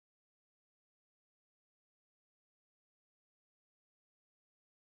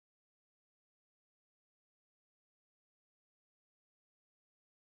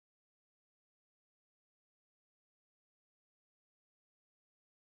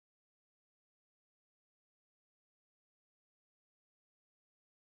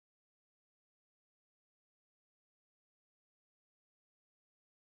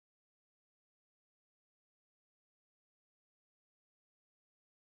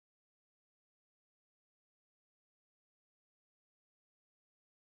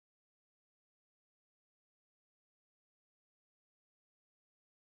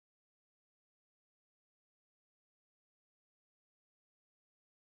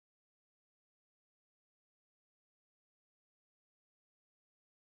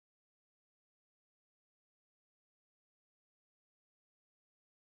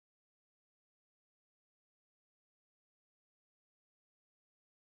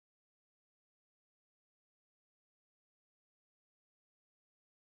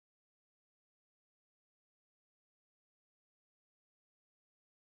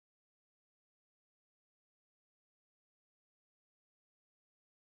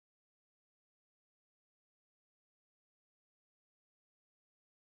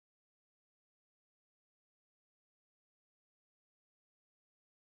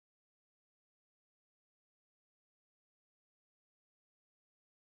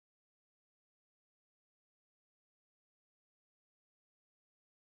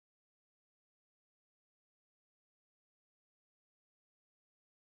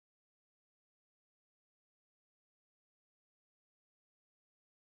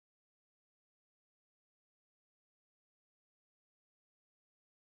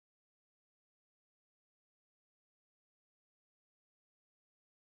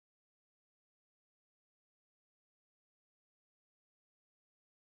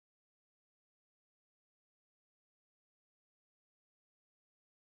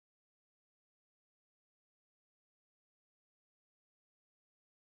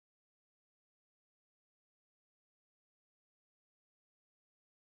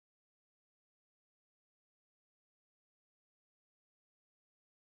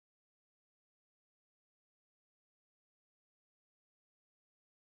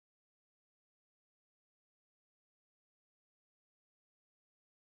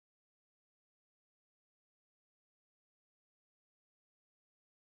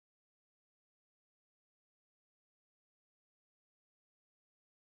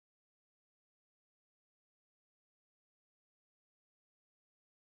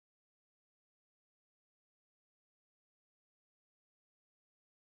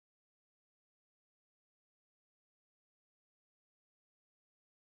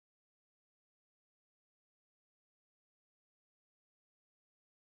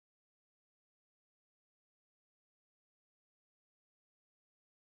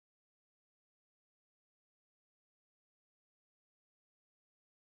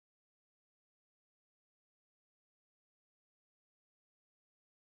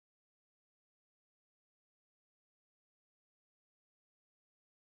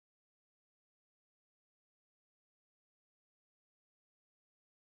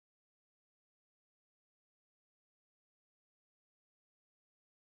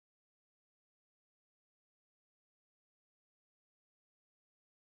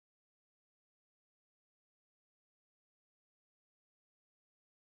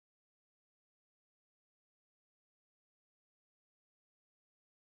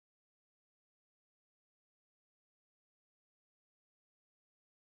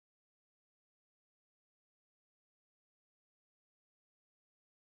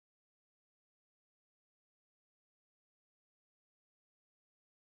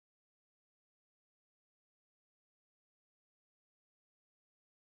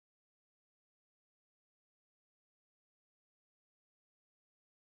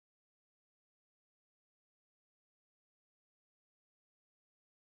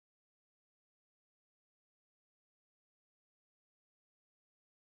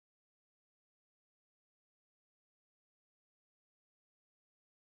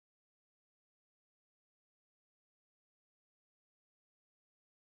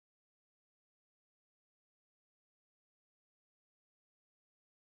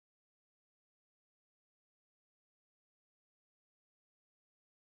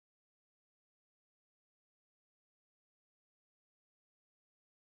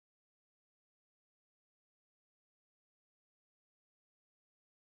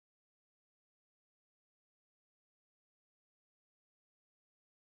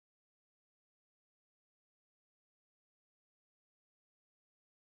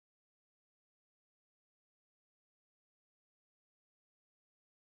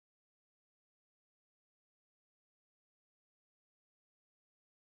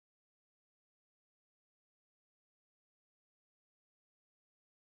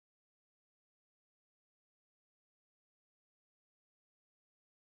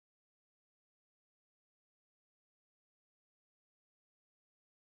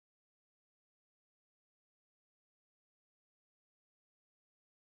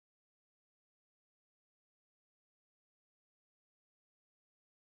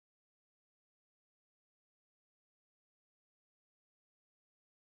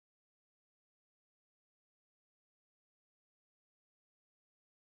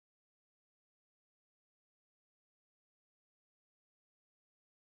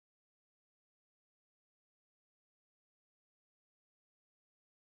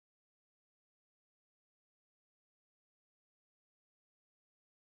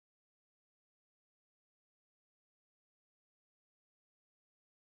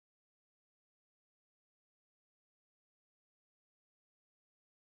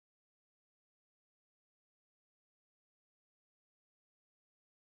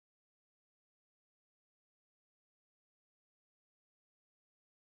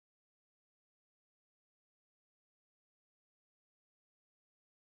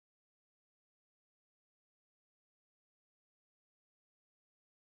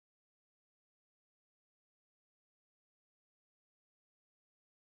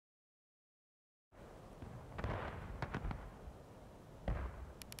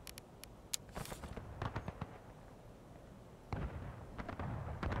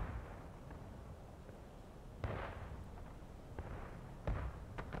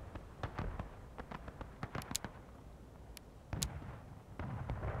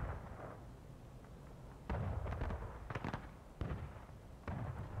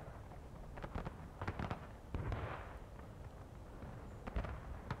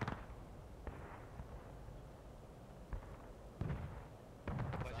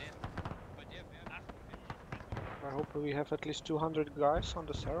I hope we have at least 200 guys on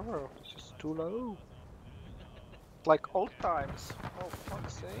the server. This is too low. Like old times. Oh,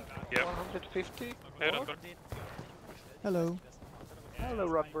 fuck's sake. Yep. 150? Hey, What? Redbird. Hello. Hello,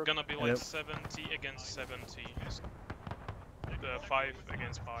 Rodberg. Gonna be like 70 against 70. 5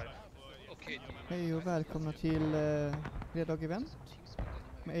 against 5. Hej och välkomna till Fredag Event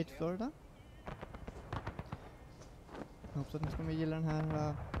med 8 Florida. Jag hoppas att ni kommer gilla den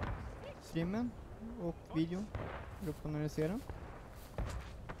här streamen och videon. Grupp analysera den.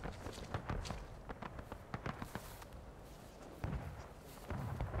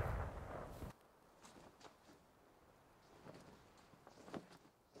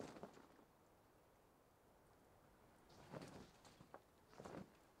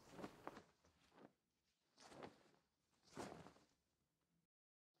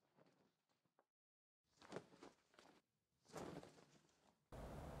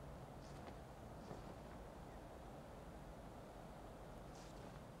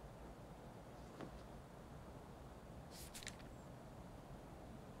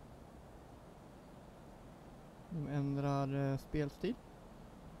 De ändrar spelstil.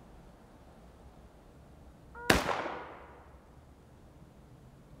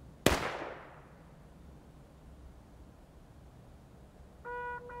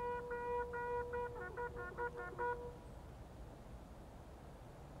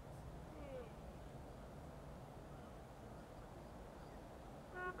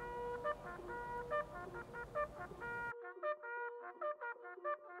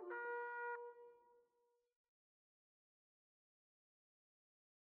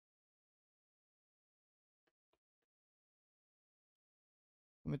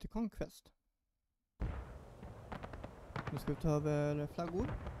 Kommer till Conquest. Nu ska vi ta över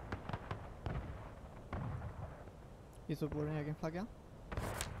flaggor. Gissa på vår egen flagga.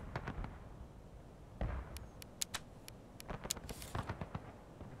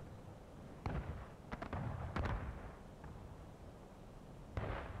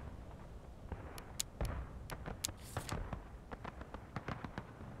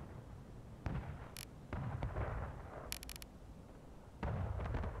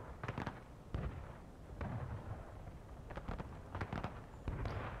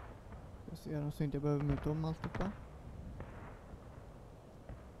 Så inte jag behöver möta om allt detta.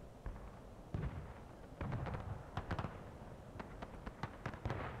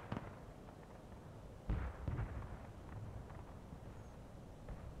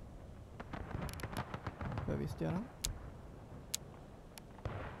 Det visste jag.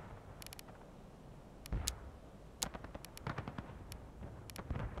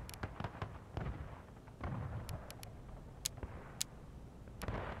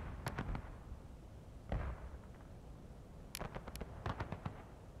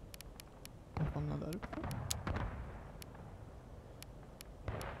 Där uppe.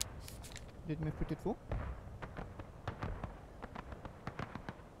 Det är med 42.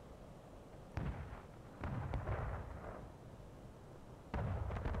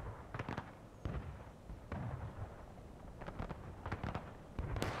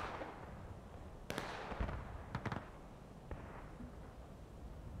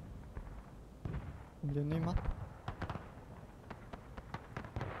 Det blir en ny mapp.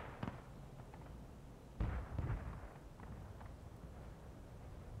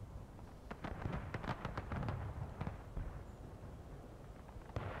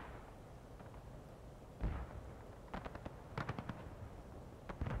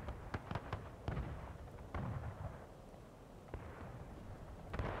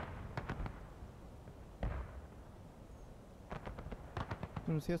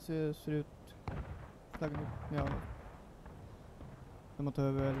 Som du ser ser ut flaggan, ja, när man tar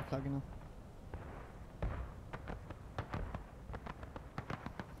över flaggorna.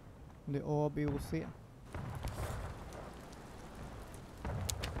 Det är A, B och C.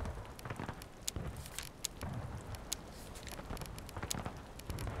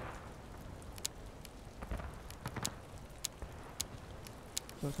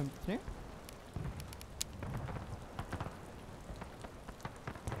 Så 53.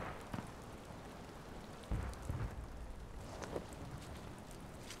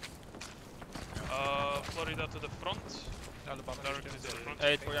 Florida to the front. Directly to the front.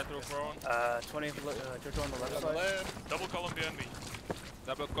 8 for Yatro front. 20 Jojo on the left side. Double column behind me.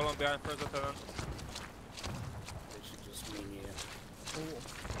 Double column behind first lieutenant. They should just mean you.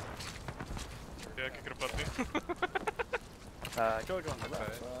 Yeah, kick it up at me. Jojo on the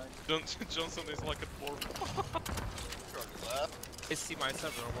left side. Johnson is like a dwarf. I see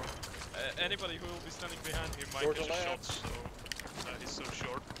myself no more. Anybody who will be standing behind him might Georgia get a shot, Lance. so he's so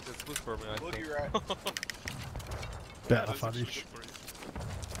short. It's good for me, I Boogie think. right. Yeah, that's actually good for you.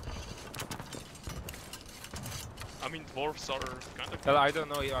 I mean, dwarves are kind of. Well, I don't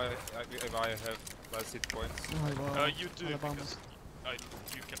know if I have less hit points. Jaha, det var You do Alabama. because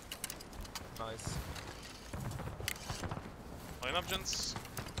you can. Nice. Line up, gents.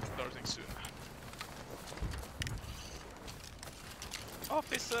 Starting soon.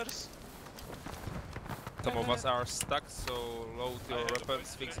 Officers. Some of us are stuck, so load your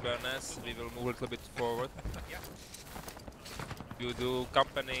weapons, fix BNS, we will move a little bit forward. You do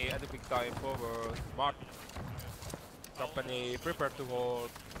company at a quick time forward, march. Company prepare to hold.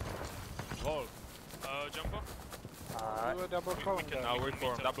 Hold. Jumbo. Do a double We column can there. now Now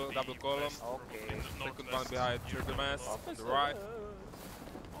reform, double column. Okay. Second one behind trigger mass, to the right,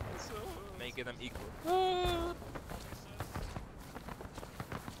 making them equal.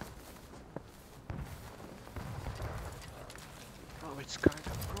 Oh, it's kind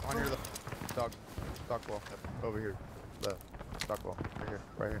of On your left. Stock wall. Over here. Left. Stock wall. Right here.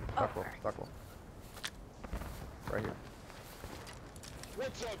 Right here. Stock wall. Stock wall. Right here.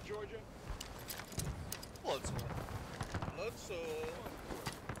 What's up, Georgia? What's up? What's up?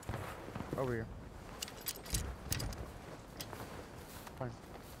 Over here. Fine.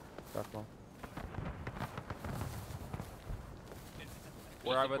 Stock wall.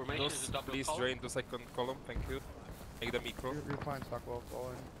 Private nose, please drain the second column, thank you. Make them equal. You're fine. Stock wall.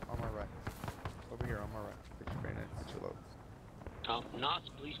 Fall in. On my right. Over here. On my right. Fix your bayonet. Fix your load. Not,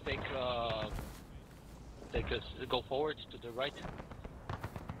 please take us go forward to the right.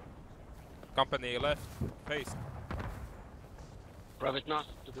 Company left, face. Private Nas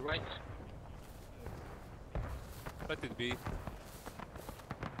to the right. Let it be.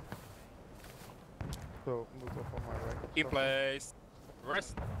 So move up on my right. In place.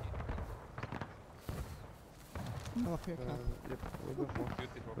 Rest. Det var fel knapp. Yep. A little bit more.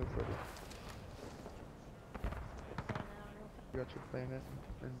 Beautiful. A little further. You got your bayonet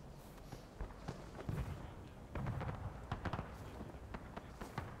and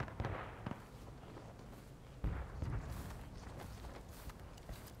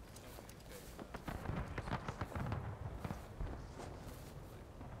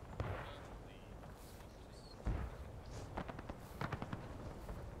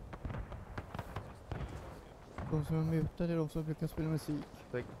De som är mutade då så brukar spela musik.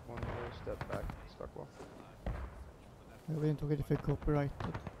 take one more step back. Stock wall. Jag vet inte om det är för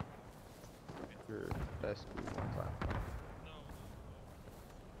copyrighted. Your best move one time.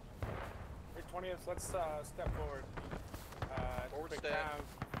 Hey, 20th, let's step forward. Forward quick step. time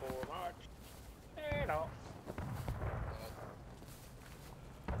for march. And out.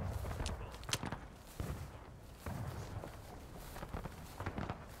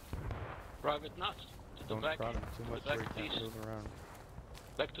 Private Nas to the Don't back. crowd him too much back, where he can't please. move around.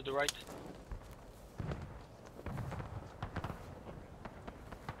 Back to the right.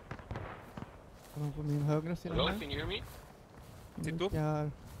 Är de på min högra sida Hello, här? can you hear me? Tito?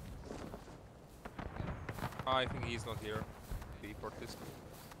 Nickar. I think he's not here. Be for this.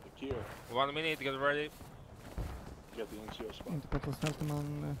 Here, 1 minute, get ready. get the NCO spot. Inte prata snällt när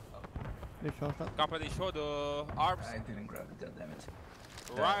man blir chargead. Company, show the arms. I didn't grab it, goddammit.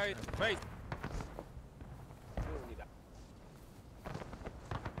 Right, face.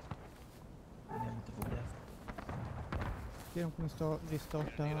 De kommer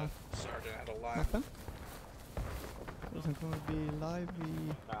restarta Sergeant had a line. mappen. Och sen kommer det bli live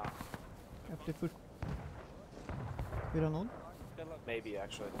i efter 4-0. Maybe,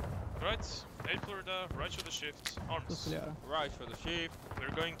 actually. Right. 8 Florida. Right shoulder shift. Så Arms. skulle jag göra. Right for the shift.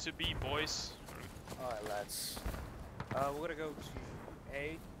 We're going to be boys. Alright, lads. We're gonna go to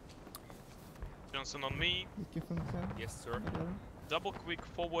A. Johnson on me. Vilken funkar? Yes, sir. Vad gör den? Double quick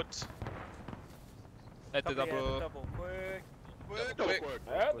forward. At the Copy, double. double quick. Quick. At the double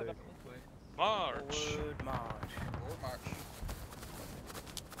March. forward march. Forward march.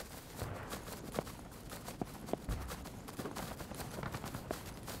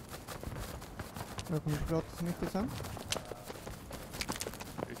 Jag kommer prata mycket sen.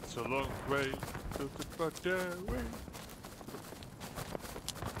 It's a long way to the Badawi.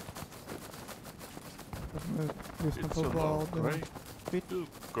 Jag kommer lyssna på vad Fit to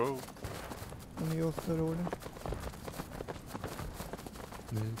go. de ger oss för order.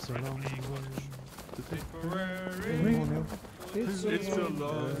 It's a long way to Tipperary. It's a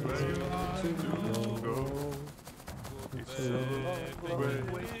long way to go. It's a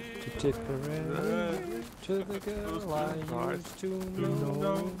long way To Tipperary, to the girl I used to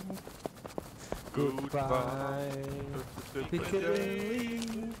know. Goodbye, Piccadilly,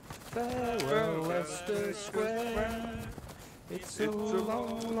 farewell Leicester Square. It's a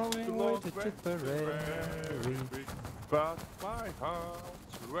long, long way to Tipperary. But my heart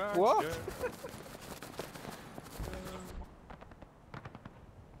right What? there.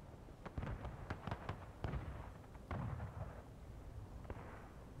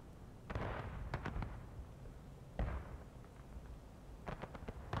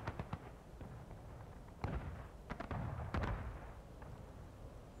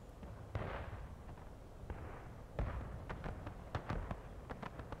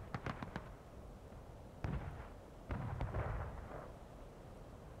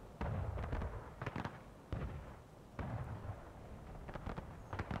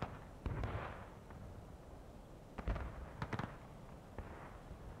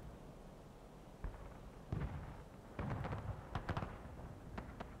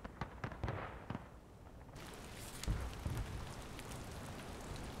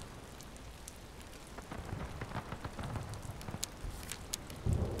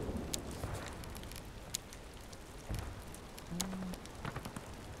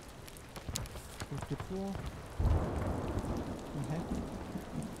 Nej.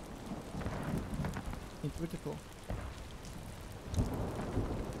 Inte 42.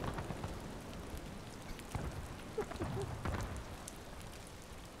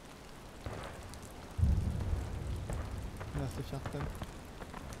 Läste chatten.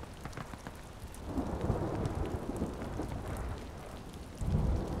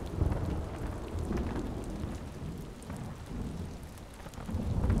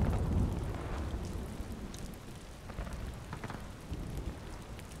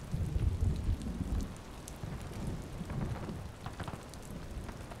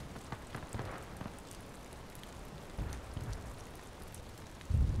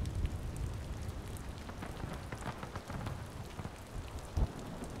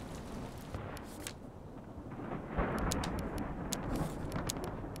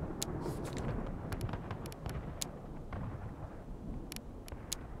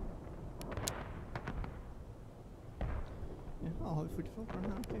 Jaha, har vi 42 på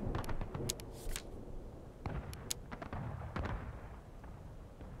den här? Okej.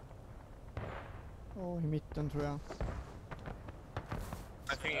 I mitten tror jag.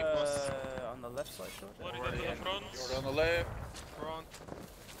 I think it was On the left side, sure. Florida to the front. You're on the left. Front.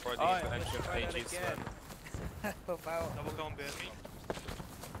 for the Oh, intellectual try that ages. again. Pop out. Double comp behind me.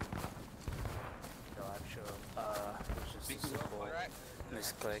 No, actually, it's just a simple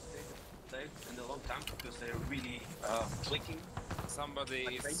misclick. In the long time because they're really clicking. Somebody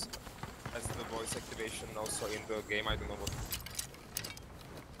is has the voice activation also in the game. I don't know what.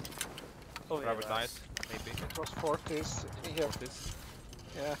 Oh, yeah, Robert died, nice. maybe. It was Fortis here. This.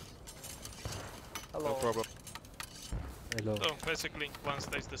 Yeah. Hello. No problem. Hello. So basically, plan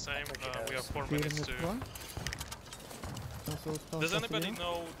stays the same. We have 4 4 minutes minutes to. kvar. Sen så startar Does anybody igen.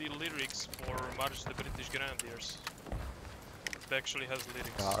 know the lyrics for March the British Grenadiers? It actually has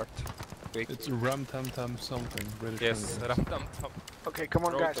lyrics. Art. It's ram tam tam something. British Yes, Grenadiers. Ramdam Top. Okay, come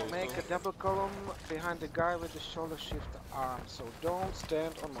on guys, Roto, make so- a double column behind the guy with the shoulder shift arm. So don't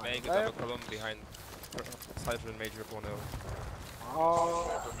stand on my Make a double left. column behind Cypher Major Bono.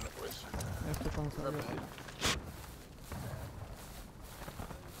 Oh, Efter pansar.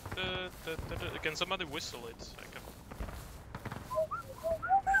 Can somebody whistle it? I can.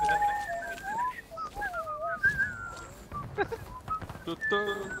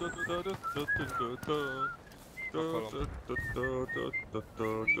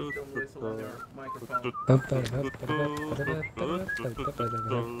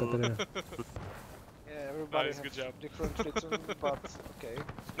 yeah, everybody Nice, has good job. different rhythm, but okay.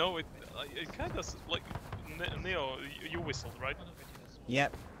 No, it kind of like Neo. You whistled, right?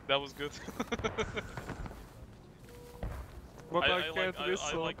 Yep. That was good. But I like, can't I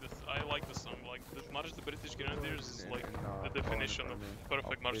whistle. like this. I like the song. Like the March the British Grenadiers is like And, the definition of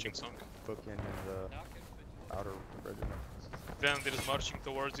perfect I'll marching song. book in the outer regiment. Then there is marching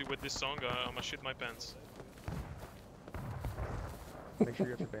towards you with this song. I'ma shit my pants. Make sure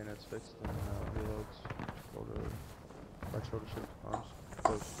you have your bayonets fixed and reloads. Shoulder, right shoulder shift arms.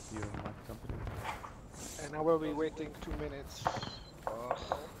 Both you and my company. And I will be waiting 2 minutes.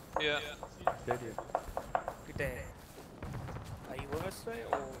 Yeah. Good idea. Good day. Are you with us today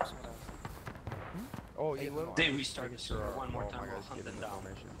or someone else? Oh, Hey, yeah. well, no, They I'm restarted pretty sure one more all time, my we'll guys hunt get them in the down.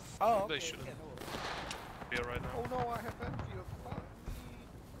 formation. Oh, They okay, shouldn't. yeah, no worries. Here right now. Oh no, I have Enfield. Fuck.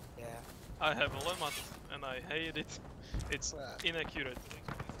 Yeah. I have a lemma and I hate it. It's inaccurate.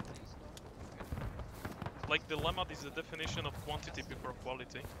 Like the lemma is the definition of quantity before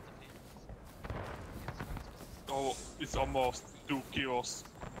quality. Oh, it's almost 2 kilos.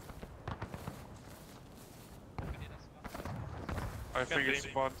 I think it's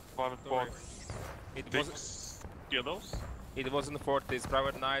be. 1.6. It was kill those? It was in the 40s,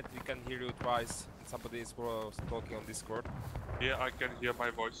 private night, we can hear you twice. And somebody was talking on Discord. Yeah, I can hear my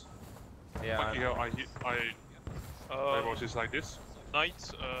voice. Yeah. Fucking hell, my voice is like this.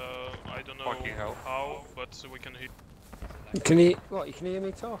 Night, I don't know Fucking hell. how, but we can hear. Can you what? You can hear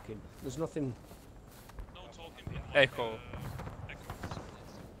me talking. There's nothing. No talking. Like, Echo. echoes.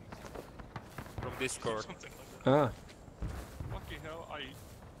 From Discord. Something like Ah. Fucking hell,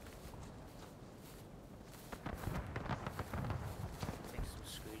 Take some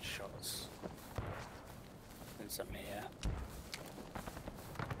screenshots. And some here.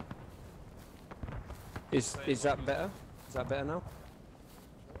 Is that better? Is that better now?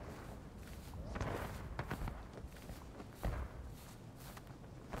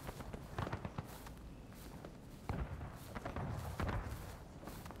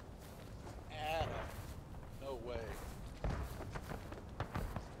 No way.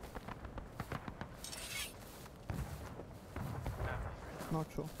 Not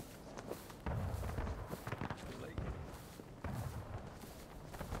sure.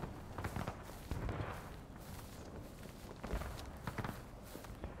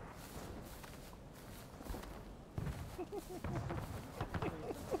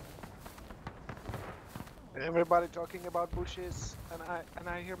 Everybody talking about bushes, and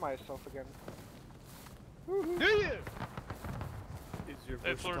I hear myself again.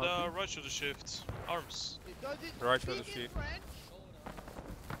 Hey, Florida, right to the shift. Arms. Right for the sheep.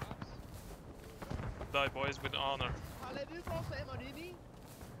 Die, boys, with honor. Parlez-vous français, mon ami?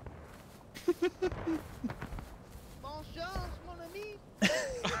 Bonne chance, mon ami.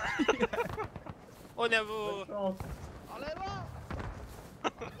 On avoue. Allez, va.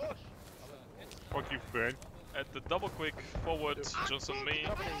 fuck you, friend. At the double quick forward, Johnson me,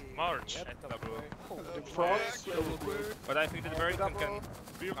 march. Frogs. But I think the American can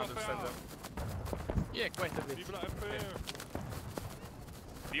understand them. Yeah, quite a bit.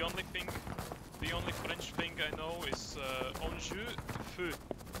 The only French thing I know is on jeu, feu.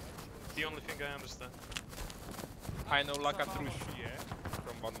 The only thing I understand. I know La Catrouche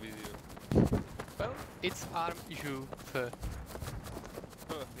from one video. Well, it's arm you.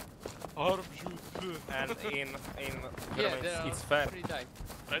 Arm jeu, feu. And in Yeah, German it's fair. 3 times.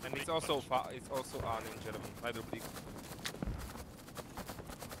 And it's also on in German. Reitoblik.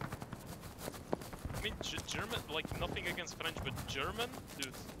 I mean, German, like nothing against French, but German,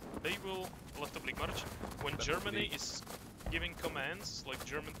 dude, they will left oblique march. When Germany is giving commands, like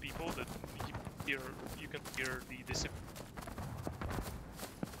German people, that you can hear the discipline.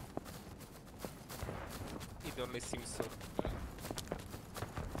 It only seems so.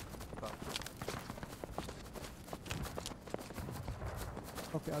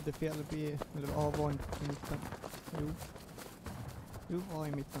 Och jag hade fel B, eller A var inte i mitten. Jo, A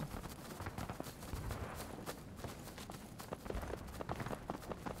i mitten.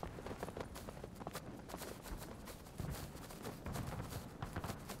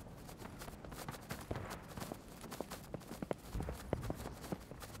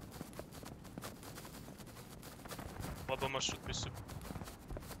 Labama should be super.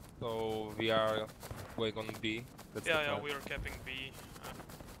 So we are going on B. That's the Yeah, plan. we are capping B.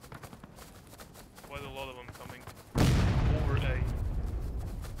 Quite a lot of them coming over A.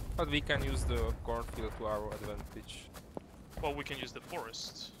 But we can use the cornfield to our advantage. Well, we can use the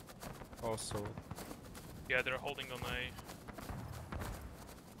forest. Also. Yeah, they're holding on A.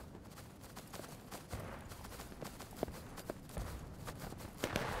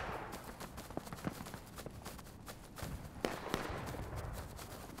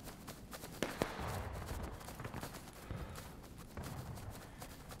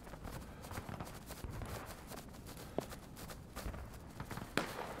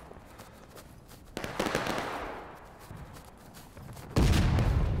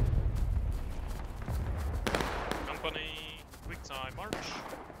 Quick time march.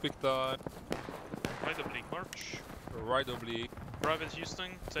 Quick time. Right oblique march. Right oblique. Private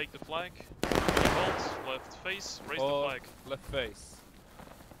Houston, take the flag. Hold, left face, raise the flag. Left face.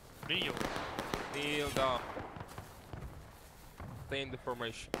 Kneel. Kneel down. Stay in the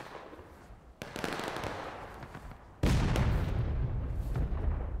formation.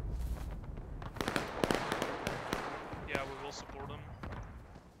 Yeah, we will support them.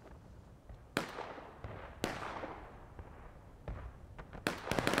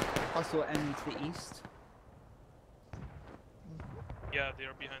 Also and to the east. Yeah, they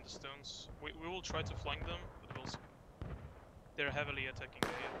are behind the stones. We will try to flank them, but we'll see. They're heavily attacking A.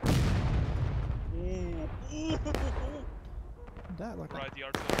 Där var det. Right, the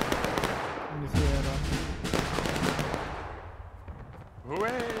artillery. Om ni ser då.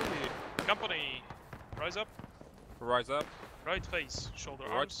 Hooray! Company, rise up. Rise up. Right face, shoulder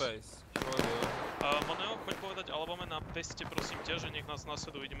Right arms. face. Shoulder. Moneo, choď povedať Alabame na veste, prosím ťa, že nech nás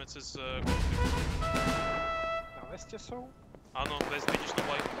nasledujú, ideme cez... Na veste sú? Áno, vest, vidíš to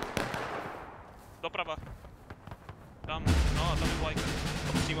vlajku. Doprava. Tam, no a tam je vlajka.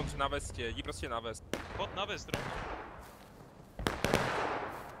 Přímo na vestě, jdi prostě na vest. Chod na vest rovno.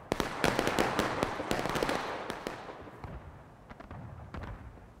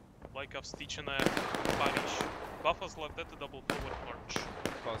 Vlajka vstýčené Paríž. Buffalo's left at the double forward march.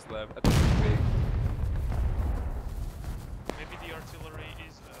 Buffalo's left at the big. Maybe the artillery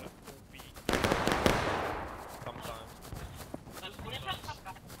is OP. Sometimes.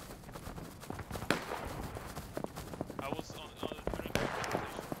 I was on a very good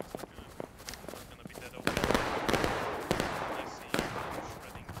presentation. It's gonna be dead over. I see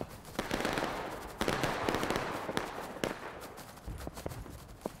shredding.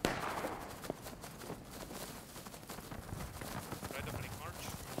 Right opening march.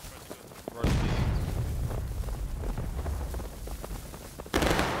 We'll try to go through. Right B.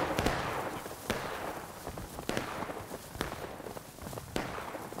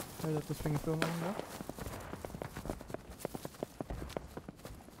 Är det att du springer från varandra?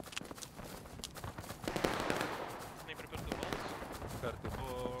 Company prepare to hold. Prepare to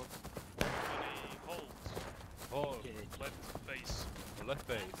hold. Company hold. Hold. Left face. Left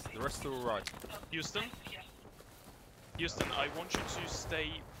face. The rest to right. Houston? Houston, I want you to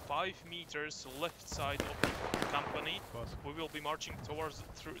stay 5 meters left side of the company. We will be marching towards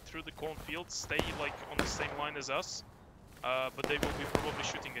through the cornfield. Stay like on the same line as us, but they will be probably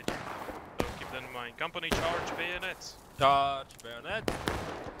shooting at you. So keep that in mind. Company charge, bayonet. Charge, bayonet.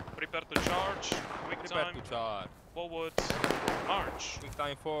 Prepare to charge. Quick Prepare time. to charge. Forward. March. Quick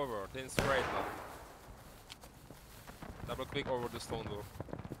time forward, then straight line. Double click over the stone wall.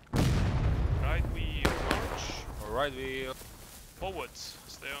 Right wheel. March. Right wheel. Forward.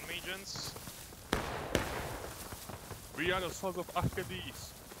 Stay on me, gents. We are the sons of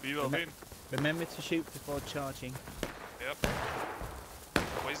Arcades. We will win. Remember to shoot before charging. Yep.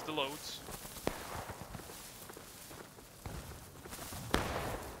 Where's the load?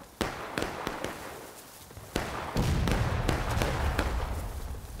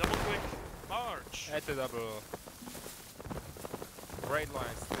 Double quick, march! At the double. Right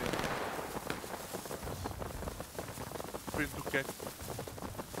line still. Sprint to catch.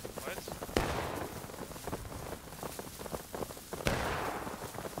 What?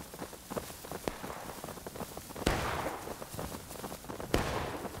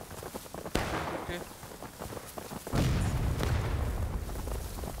 Okay.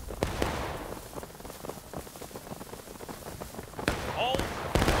 Hold!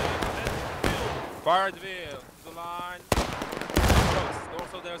 And build! Fire the wheel. The line.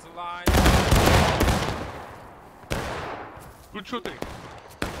 Also there's a line. Good shooting.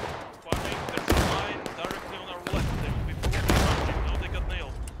 Firing, there's a line directly on our left. They will be probably charging. No, they got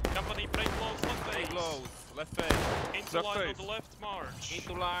nailed. Company, break close, left face. Close. Left face. Into Left line face. on the left, march.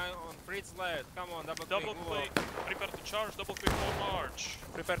 Into line on Fritz left. Come on, double Double click. quick, prepare to charge, double quick for march.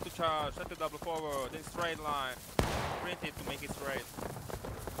 Prepare to charge. Set the double forward. Then straight line. Print it to make it straight.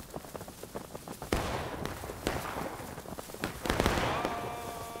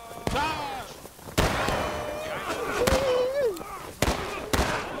 Charge!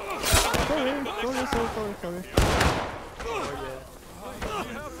 Sorry.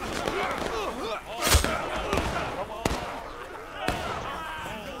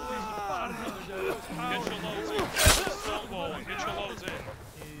 Get your loads in. Stonewall, get your loads in.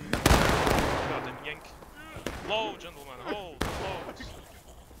 Goddamn yank. Low, gentlemen, hold, loads.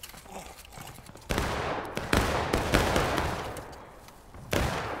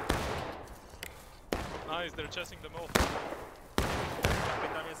 Nice, they're chasing them off.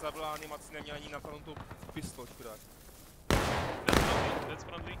 Tam je zabila animaci, neměl ani napadnou tu pistol, chudák. That's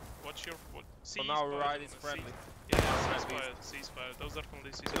friendly. Watch your foot. So now right is friendly. Yeah, ceasefire, ceasefire. Those are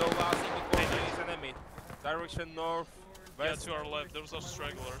friendly, Below ceasefire. last in the corner is enemy. Direction north, Yeah, west, to our left, those are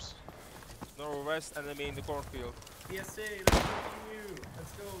stragglers. northwest, enemy in the cornfield. PSA, let's continue.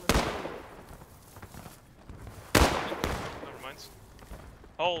 Let's go, let's go. Never mind.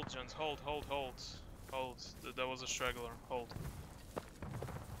 Hold, gents, hold. Hold. That was a straggler. Hold.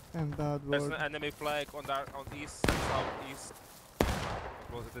 En bad There's word. an enemy flag on east, southeast.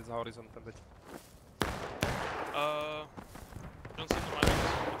 Was it is horizontal? Johnson, my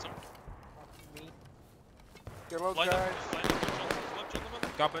left. What's up? Me. Hello, Line guys. up, line up to Johnson's left, gentlemen.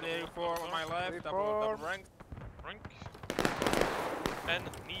 Company 4 on my left, double rank. Rank. And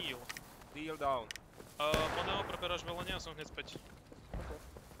kneel. Deal down. Moneo, preparáš velenie a som hneď späť.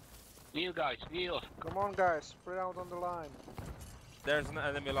 Kneel, guys, kneel. Come on, guys, spread out on the line. There's an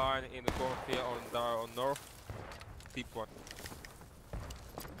enemy line in the cornfield on north. Deep one.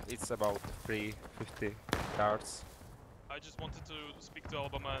 It's about 350 yards. I just wanted to speak to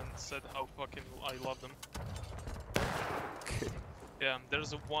Alabama and said how fucking I love them. Yeah,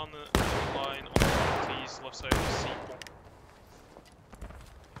 there's a one line on the northeast left side of the sea.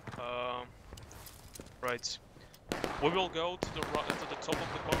 Right. We will go to the top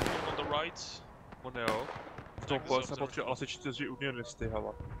of the cornfield on the right. Moneo. V tom pole jsem potřeboval asi 4 unionisty,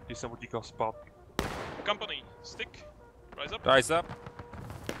 hele. Když jsem utíkal zpátky. Company, stick. Rise up. Rise up.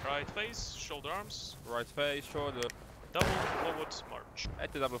 Right face, shoulder arms. Right face, shoulder. Double forward march.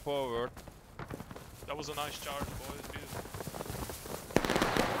 At the double forward. That was a nice charge, boys. Beautiful.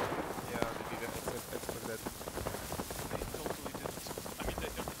 Yeah, they didn't expect that. They totally didn't. I mean, they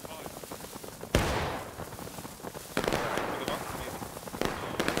have the fire.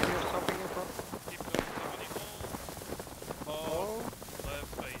 Here's something in front. Keep going, company all.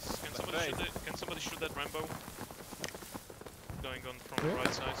 Left face. Can somebody shoot that Rambo? Going on from the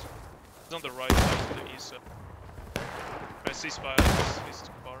right side. It's on the right side to the east. Right, ceasefire.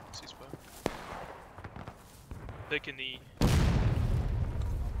 East bar. Ceasefire. Take a knee.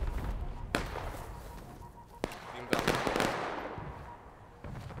 Being down.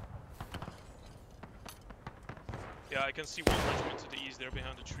 Yeah, I can see one regiment to the east there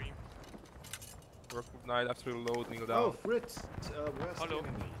behind the tree. Work with night after loading down. Oh, Fritz, where's Hello. the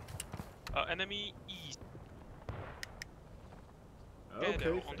enemy? Enemy east. Okay,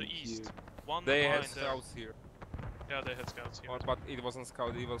 Ghetto on the thank east. you. One They line had there. scouts here. Yeah, they had scouts here. But it wasn't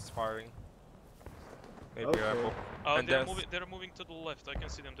scout, it was firing. Maybe Okay. Rambo. And They're moving to the left. I can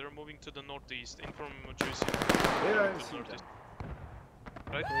see them. They're moving to the northeast, in from Jersey. Yeah, I To see northeast.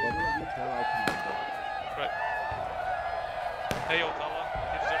 that. Right? Right. Right. Hey, Otala.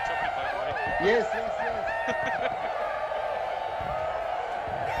 It's their choppy, by the way. Yes, yes, yes.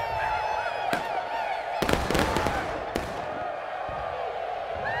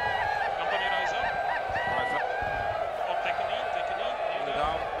 Company rise up. Rise up. Oh, take a knee, kneel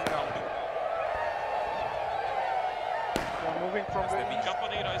down. Kneel down. They're moving from the east.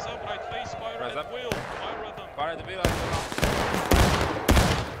 Company rise up, right face, fire Rise at up. will. Fire at them. Fire at the wheel.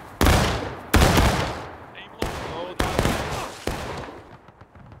 Aim low. Load down.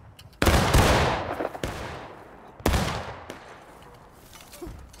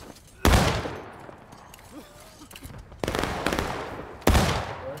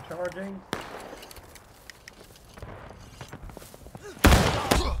 We're charging.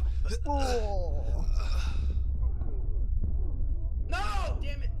 No!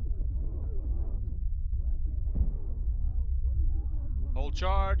 Damn it! Hold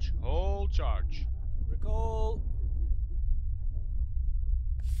charge. Hold charge. Recall.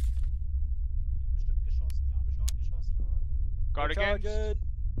 Guard against.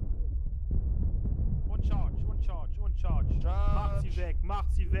 One charge, one charge, one charge.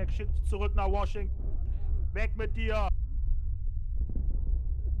 Macht sie weg, schickt sie zurück nach Washington. Weg mit dir!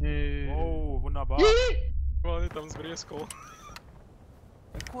 Oh, wunderbar. Well, tam zvrieskol.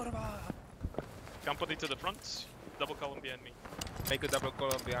 Company to the front. Double column behind me. Make a double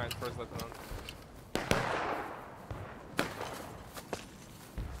column behind first lieutenant.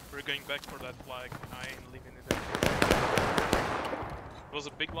 We're going back for that flag. I ain't leaving it there. It was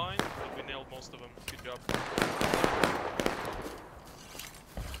a big line, but we nailed most of them. Good job.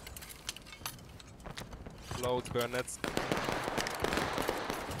 Loads, bayonets.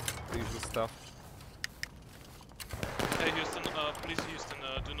 The usual stuff. Hey Houston, please Houston,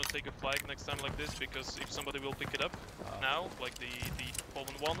 do not take a flag next time like this, because if somebody will pick it up now, like the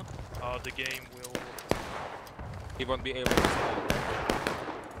fallen one, the game will... He won't be able to stop.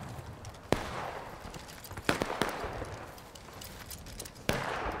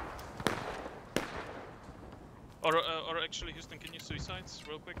 Or actually Houston, can you suicides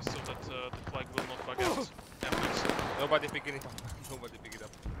real quick, so that the flag will not bug out? Yeah, please. Nobody picking it up. Nobody pick it up.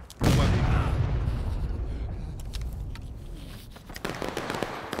 Nobody.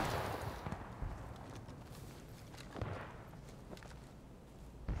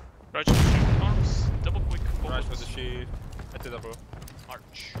 Right for the shoot, arms, double quick, Right forwards. for the sheet. At the double.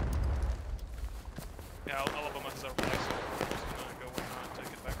 Arch. Yeah, Alabama has our flag, so we're just gonna go and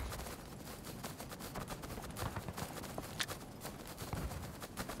take it back.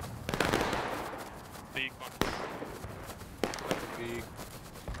 Big one. Big.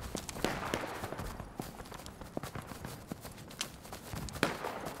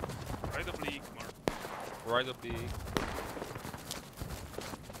 Right of league, Mark. Right of big.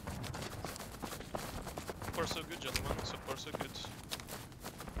 So far so good, gentlemen. So far so good.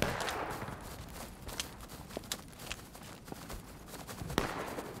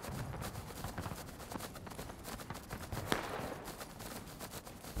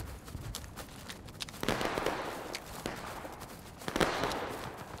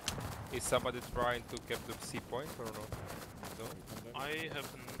 somebody trying to get the C point or not? No? I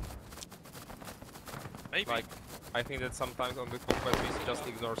haven't. Maybe. Like, I think that sometimes on the combat we just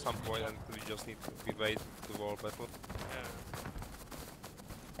ignore some point and we just need to evade the wall battle. Yeah.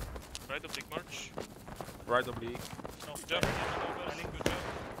 Right oblique march. Right oblique. No, jump. Good job.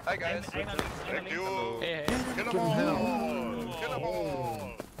 Hi guys. Thank you. Hey, Kill them all. Kill them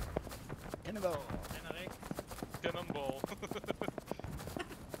all. Cannonball. Cannonball.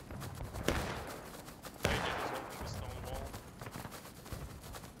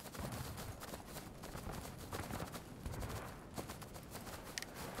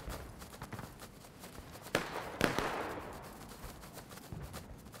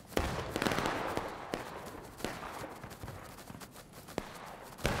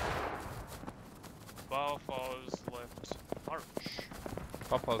 Papa's left march.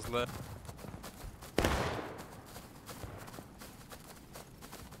 Papa's left.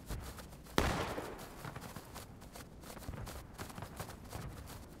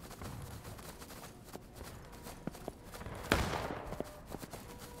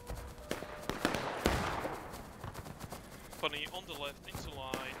 Company on the left into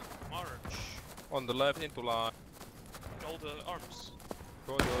line, march. On the left into line. All the arms.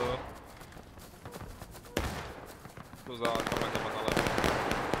 Go to... Tu za komendę na lewo.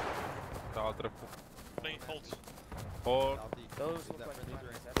 Dál trefu. Hold. Hold. Those look like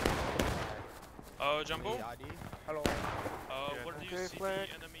leaders. Jumbo? Hello. Where do you Okay, see Flag,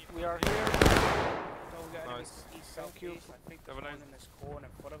 the enemy? we are here. So we got enemies east, south, Thank you. east. I think there's one in this corner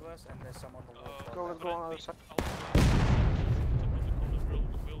in front of us, and there's some on the wall. Go, let's go on the other side. We're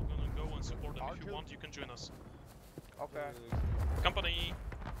gonna go and support them. If you want, you can join us. Okay. Company,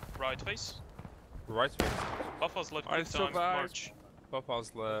 right face. Right face. Papa's left I big time, survived. march.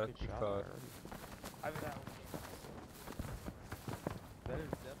 Papa's left.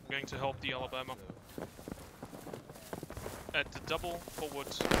 Going to help the Alabama. At the double, forward.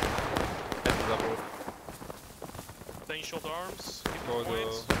 At the double. Staying short arms, keep Go the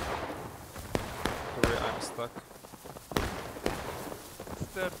points. Sorry, I'm stuck.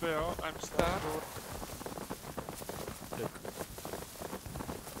 Step out, I'm stuck.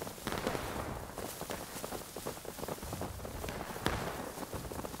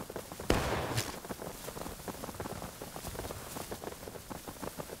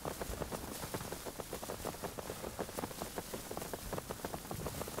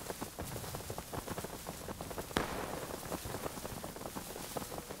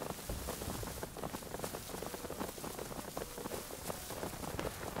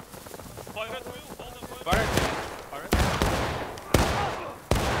 Fire at will, hold the will. Fire!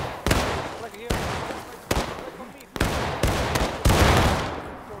 Flag here. Flag on me.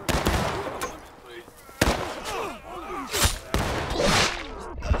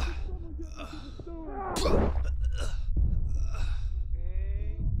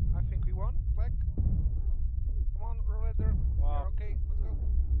 Okay, I think we won. Flag. Come on, roll it there. Yeah, okay, let's go.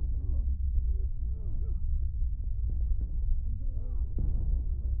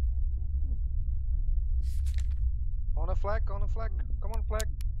 On a flag, on a flag. Come on, flag.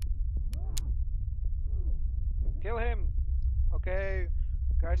 Kill him. Okay,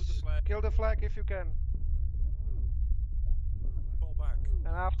 guys, kill the flag if you can. Fall back.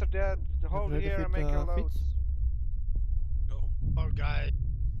 And after that, the hold ready here fit, and make your loads. fits? Go. Oh, guy.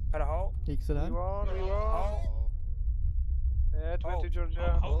 Had a halt. Gick sådär. We won. Yeah, 20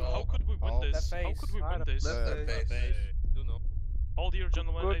 Georgia. How could we win this? That How face. could we win this? Left face. Do know. Hold here,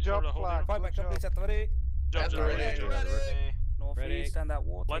 gentlemen. Good Hey, job, Jordan, hold flag. here. Fight back, companies at the ready. Jump, jump, Ready, jump. ready. Northeast and that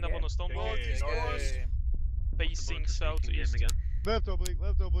water. Line up on the stone wall. Facing southeast. Left oblique,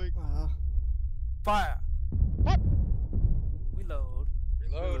 left oblique. Ah, Fire. Reload.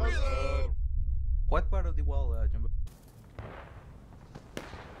 Reload. What part of the wall, Jumbo?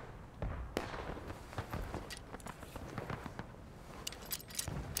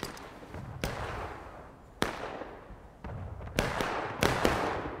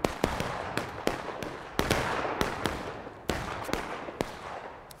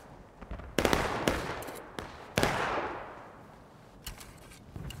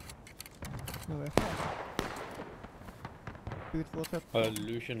 nu är jag klar. U230.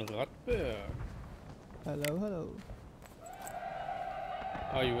 Lucian Radberg. Hello, hello.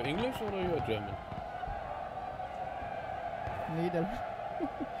 Are you English or are you German? Neither.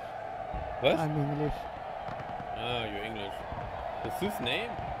 What? I'm English. Ah, you're English. Is this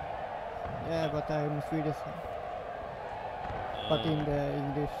name? Yeah, but I'm Swedish. But in the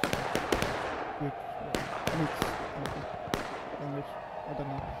English with mix English. I don't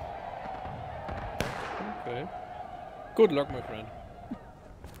know. Okay. Good luck, my friend.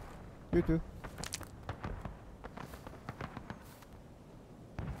 You too.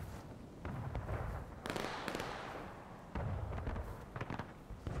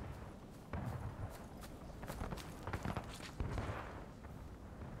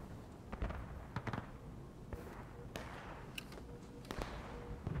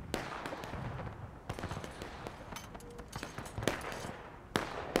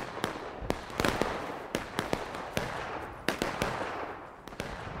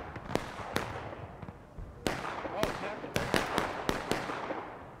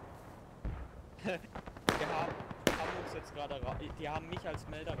 Die haben mich als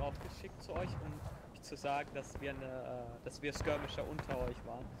Melder raufgeschickt zu euch, um zu sagen, dass wir Skirmisher unter euch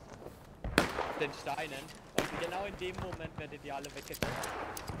waren. Auf den Steinen. Und genau in dem Moment werdet ihr alle weggetragen.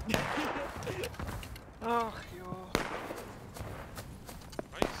 Ach jo.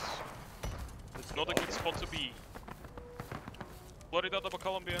 Nice. It's not a good spot to be. Florida, double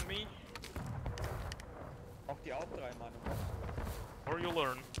column behind me. Auch die auch 3 Mann. Or you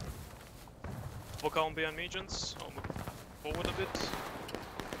learn. Double column behind me, gents. I'll move forward a bit.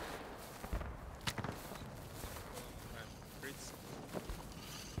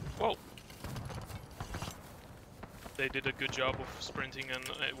 Well, they did a good job of sprinting, and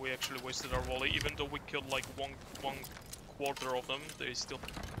we actually wasted our volley. Even though we killed like one quarter of them, they still.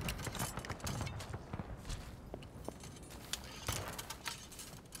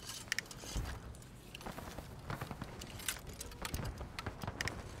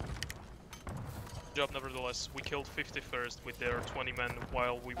 Job nevertheless. We killed 51st with their 20 men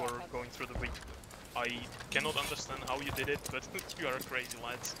while we were going through the week. I cannot understand how you did it, but you are crazy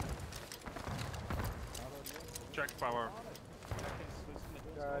lads. Check power.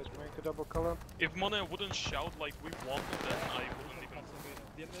 Guys, make a double column. If Monet wouldn't shout like we won, then I wouldn't even.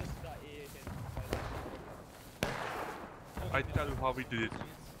 I tell you how we did it.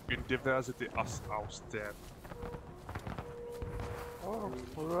 In diversity as outstanding. Oh,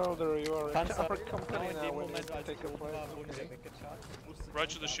 Welder, you are in Panzer, our company in now. dem We Moment, need to als take a ich oben place. war, wurden wir Okay. weggecharged. Right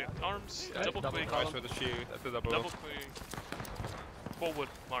to the ship. Arms, Yeah, double quick. Right for the shield, at the double. Double quick. Forward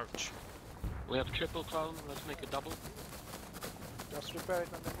march. We have triple column, let's make a double. Just repair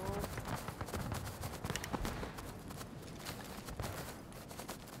it on the move.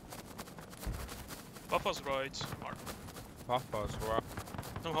 Papa's right. Mark. Papa's right.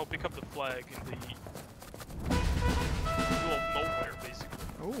 Somehow pick up the flag in the middle of nowhere, basically.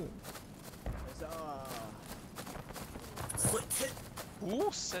 Oh.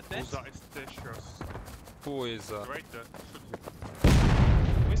 Who said that? That is delicious. Who is Right there.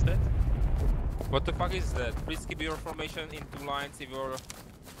 Who is that? What the fuck is that? Please keep your formation in 2 lines if your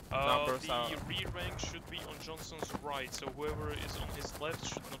numbers The are... rear rank should be on Johnson's right, so whoever is on his left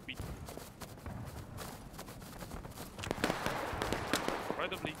should not be.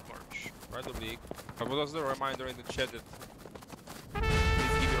 Right oblique march. Right oblique. But what was the reminder in the chat that...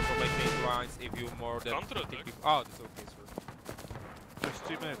 Please keep your formation in 2 lines if you more than... Counter-attack? 50 people. Oh, that's okay, sir. Just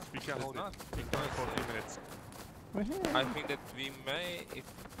 2 minutes. We can hold it. We can for 2 minutes. I think that we may, if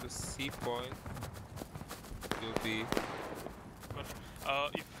the C point will be...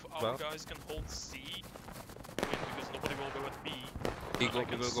 If our Well. guys can hold C, win, because nobody will go at B. We and I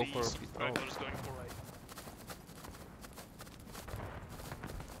can will go see for... subscribers going for A.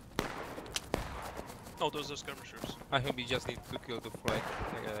 Oh, those are skirmishers. I think we just need to kill the flag,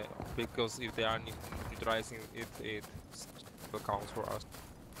 because if they are neutralizing it, it still counts for us.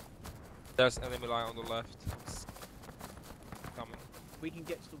 There's enemy line on the left. It's coming. We can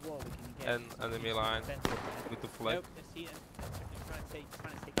get to the wall, we can get And enemy line with the flag. Nope, I see it. They're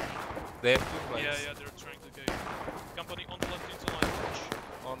trying to take They have 2 flags. Yeah, yeah, they're trying to go. Company on the left into line march.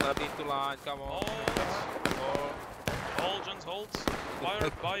 On that into line, come on. Hold, gents, hold.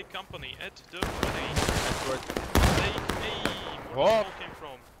 Fired by company at the ready. Edward. Take aim. Where the What? ball came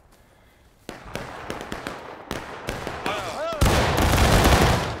from.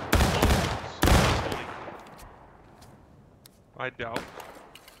 I doubt.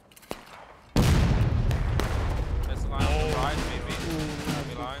 There's a line on the right, maybe.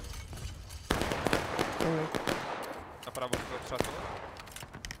 Enemy line. Na prawo tylko shuttle.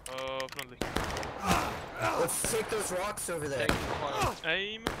 Friendly. Let's take those rocks over there.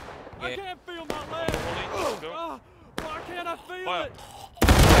 Aim. I can't feel my leg! Go. Why can't I feel Fire. it?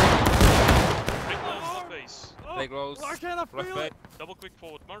 Big blows to the face. Leg lows. Why can't I Left feel back. it? Double quick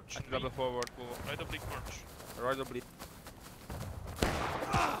forward march. And double forward. Right oblique march. Right oblique.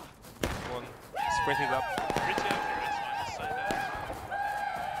 One. Sprint it up. Pretty accurate, I must say that.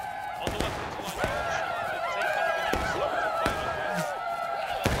 On the left into line march. Take cover behind the slope to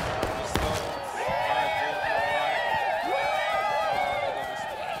fire on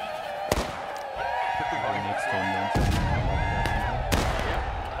the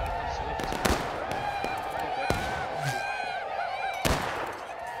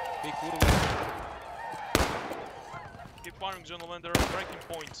gentlemen, there are breaking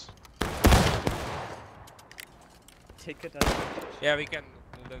points. Ticket. Yeah, we can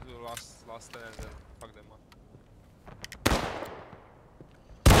move them to the last 10 and then fuck them up.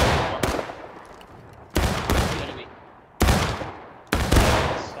 Enemy.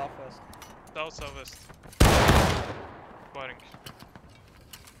 Southwest. Southwest. Firing.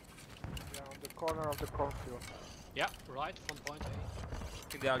 Yeah, on the corner of the cornfield. Yeah, right from point A. I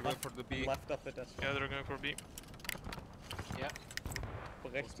think they are going for the B. Left of it as well. Yeah, they're going for B. Yeah.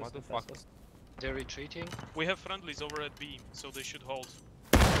 Rechts ist ein Motherfucker. Fest. They're retreating. We have friendlies over at B, so they should hold.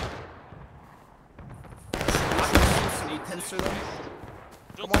 Can you pincer them?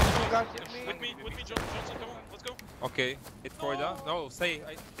 Johnson, on, you guys, hit me. with me, Johnson, come on, let's go. Okay, hit Florida. No, stay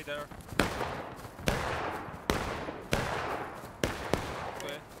there.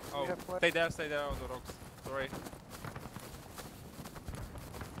 Okay. Oh, have flash. stay there on the rocks. Sorry.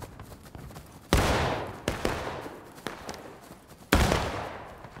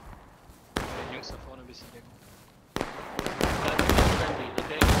 Die Jungs da vorne ein bisschen decken. Friendly,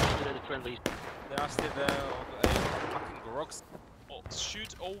 okay? Consider the friendly. They are still there on the fucking rocks. Oh,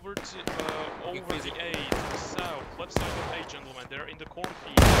 shoot over to over the A to the south, left side of A, gentlemen. They're in the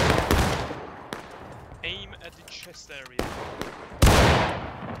cornfield. Aim at the chest area.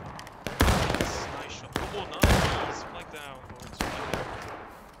 Nice shot. Oh, nice. Flag down, boys. Flag down.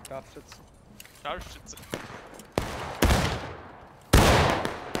 Scharfschütze. Scharfschütze.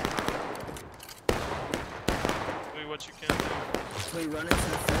 Do what you can do. Can we run into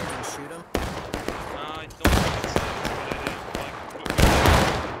the field and shoot them? I don't think it's a good idea.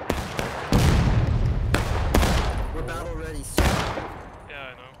 We're battle ready, sir.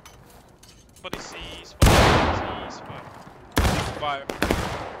 Yeah, I know. But it's ceasefire. Ceasefire.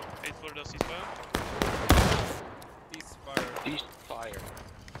 8 Florida ceasefire. Ceasefire. Ceasefire.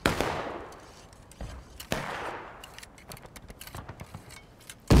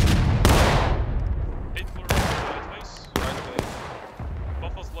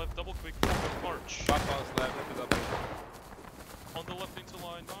 Left, double quick, march. Buffalo's left, double. On the left into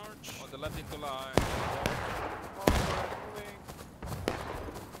line, march. On the left into line.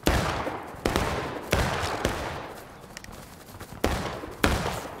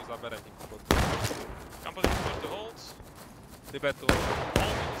 Cosa bene Company to hold. Ripeto.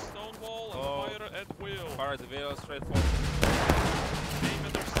 Hold the stone wall and fire at will. Fire at will, straight forward. Aim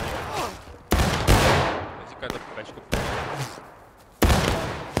at their stone. Esse cara tá prático.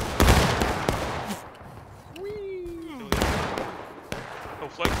 Oh,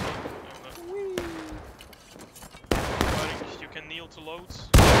 flex. You can kneel to loads.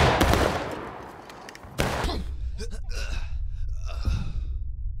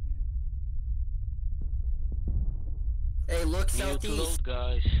 Hey, look Kneel to load, southeast.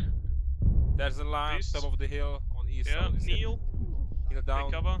 guys. There's a line East. top of the hill on east. Yeah, on kneel. Kneel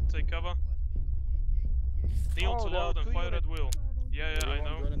down. Take cover. Kneel to Oh, there are load and two fire at units. will. Yeah, I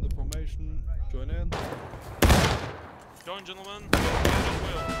know. Join in the formation. Join in. Join, gentlemen. Fire at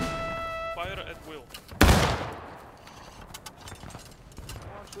will. Fire at will. Come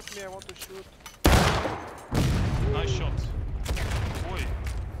on, shoot me, I want to shoot. Nice shot. Boy.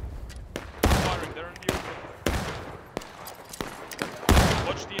 Firing, they're in the open.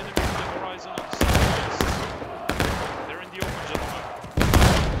 Watch the enemy on the horizon on the southwest. They're in the open, gentlemen.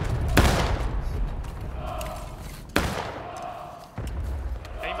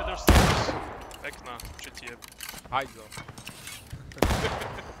 Aim at their stairs. Ekna, Chitiev. Hydro.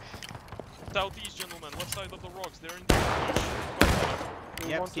 Southeast, gentlemen, left side of the rocks, they're in the open.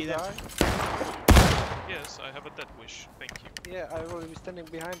 You want to die? Yes, I have a death wish, thank you. Yeah, I will be standing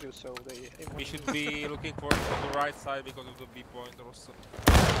behind you, so they aim We on should me. be looking for on the right side because of the B point also.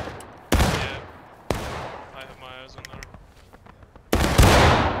 Yeah. I have my eyes on her.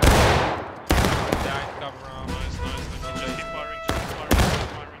 Behind cover now. Nice. Just keep firing, keep firing.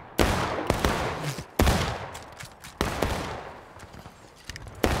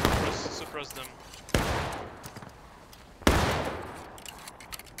 Suppress them.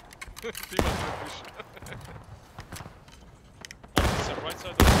 Officer, right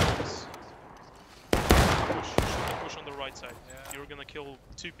side of the house. Push on the right side. Yeah. You're gonna kill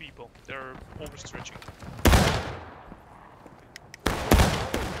 2 people. They're overstretching.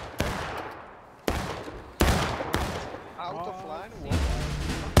 Out of line?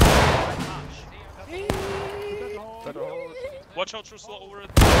 Watch out, Trusla, over at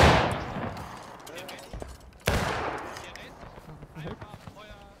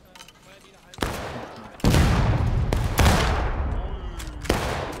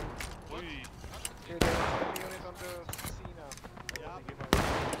Okay, there's a unit on the sea now.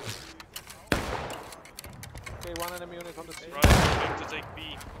 Okay, one one enemy unit on the sea. Right, we're going to take B.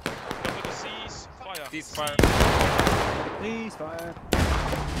 Cover the seas, fire. Ceasefire. Ceasefire.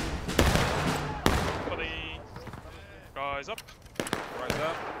 Everybody, rise up. Rise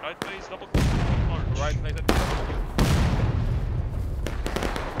up. Right face, double march. Right face at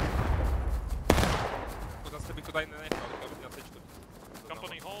Następnie tutaj na tyczku.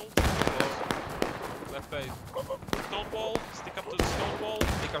 Company hold. Left face. Stone wall, stick up to the stone wall.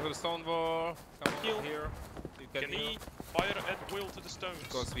 Stick up to the stone wall. Come Heal. on here. You can Can heal. he fire at will to the stones?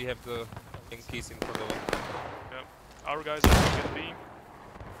 Because we have the keys in front of them. Yeah. Our guys are going to be.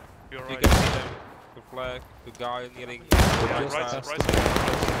 You're You right. can see them. The flag, the guy kneeling. Yeah, Right right, side.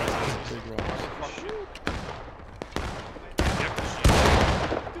 right,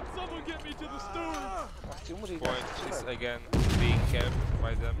 Did someone get me to the stone? Point is again being kept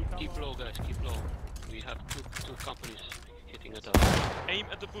by them. Keep low, guys, keep low. We have two companies hitting at us. Aim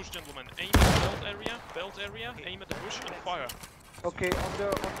at the bush, gentlemen. Aim at the belt area, aim at the bush and fire. Okay, on the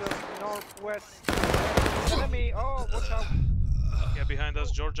northwest. Enemy! Oh, watch out! Yeah, behind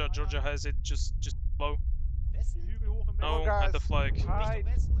us, Georgia. Georgia has it. Just low. No, guys. at the flag. Hide.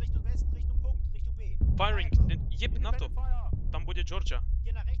 Richtung Westen, Richtung Punkt, Richtung B. Firing. Yep, na to. Tam bude Georgia.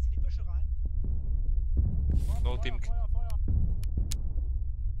 Geh nach rechts in die Büsche rein. No team. Kommt ihr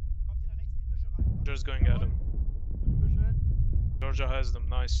nach rechts in die Büsche rein. Georgia's going at them. Georgia has them.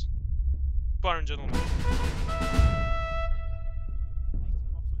 Nice. Firing, gentlemen.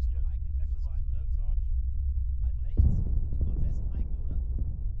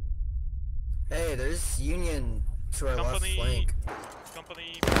 Hey, there's Union to our left flank.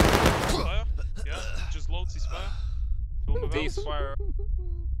 Company. Fire. Yeah, just load ceasefire. We'll move out. Ceasefire.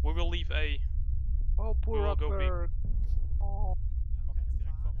 We will leave A. Oh, We poor will go B. upper. Oh.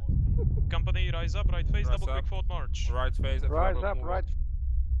 Company, rise up, right face, Rise double up. quick forward march. Right face. Rise up, right.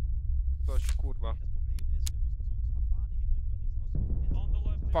 Coś kurwa. On the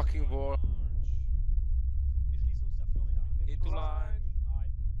left. Fucking war. Into line.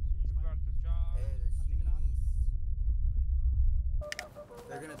 Hey, there's Union.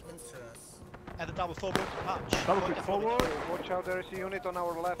 They're gonna pincer us. And the double forward march. Double quick forward. Watch out, there is a unit on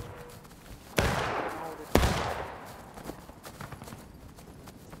our left.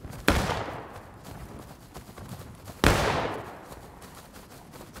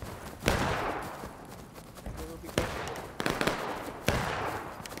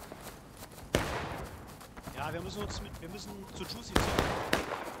 Ja, wir müssen zu Juicy zurück.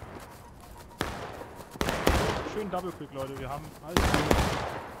 Schön Double Quick, Leute. Wir haben alles.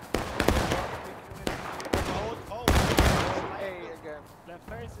 A again. Left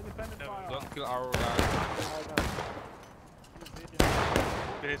face, independent fire. Don't kill our guy.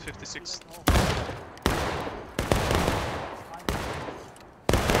 We need 56.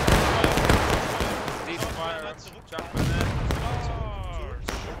 Ceasefire. Jump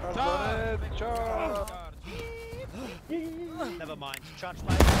Charge! Never mind. Charge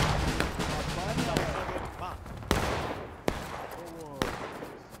fire. Double forward march.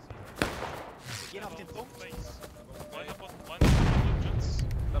 Wir gehen auf den Punkt. Line up on engines.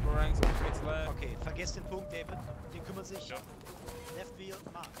 Double ranks on the left. Okay, vergesst den Punkt, David. Den kümmert sich. Ja. Left wheel,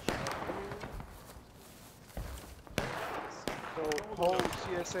 march. So, whole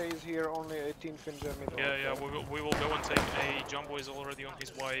CSA is here, only 18th in Germany. Yeah, we will go and take A. Jumbo is already on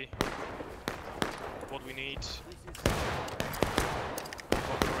his way. What we need.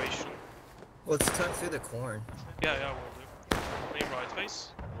 Operation. Let's cut through the corn. Yeah, we'll do. Aim right face.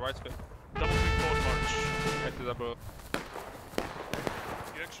 Right face. Double quick forward march. Head to double.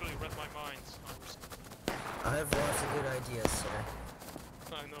 You actually read my mind. I have lots of good ideas, sir.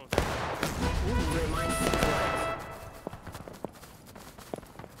 I know. Great minds think alike.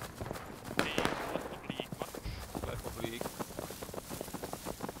 Left oblique.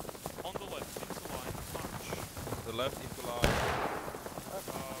 On the left, into line, march. The left into line.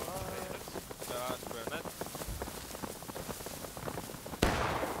 Charge grenade.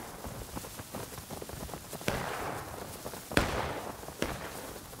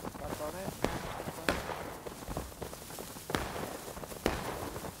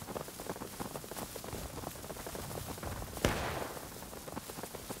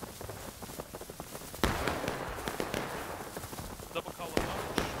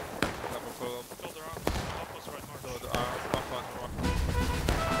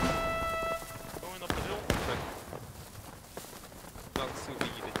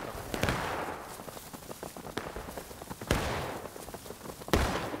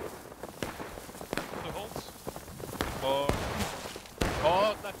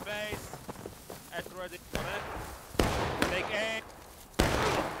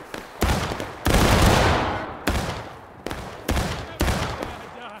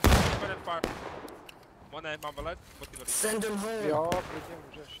 Send him home. Ja, vidím,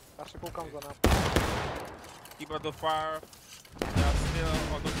 že já se koukám za námi. Keep out the fire. They are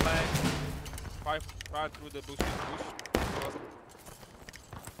still on the flank. Fire through the bush.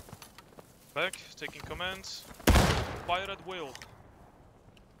 Back, taking commands. Fire at will.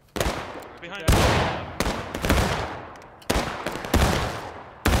 Behind.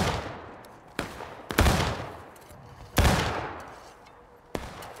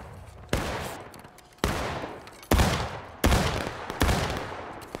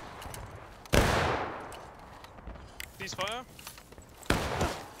 Ceasefire.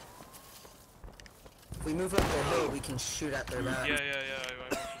 If we move up the hill, we can shoot at their back. Yeah, I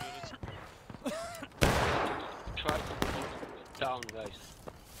want to do this. Try to keep down, guys.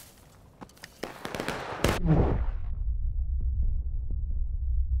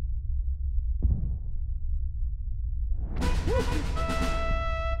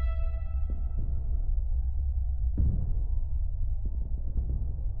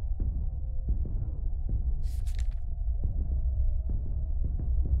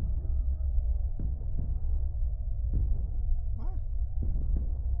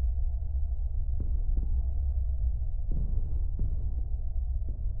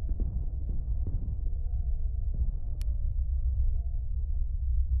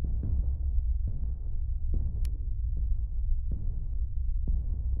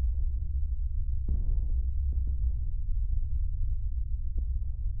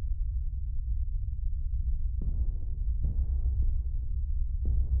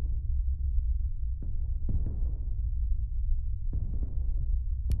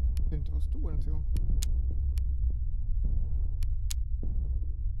 Det inte var stor den tror.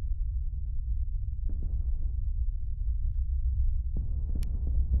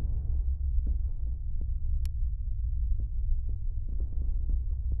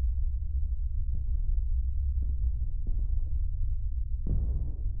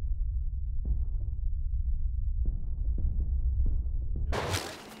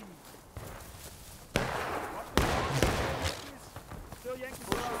 Still Yankees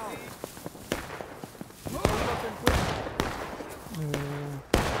around.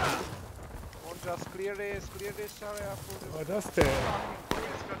 Und just clear this area for the... Vad är det där?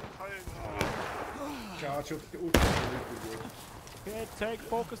 Charge up the Okay, take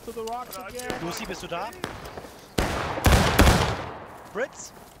focus to the rocks again. Lucy, bist du da?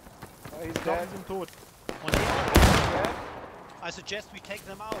 Fritz? He's dead. Sind tot. Und Dead. I suggest we take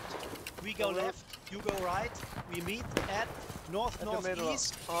them out. We go left, you go right. We meet at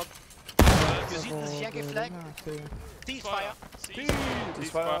northeast. You see this Yankee flag? Ceasefire.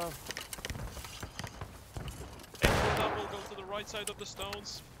 Ceasefire. Double go to the right side of the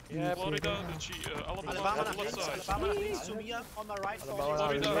stones. Yeah, Florida, Alabama on the left side. Alabama next to me on my right.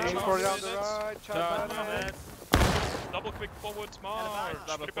 Florida, Florida on the right, charge. Double quick forward, march.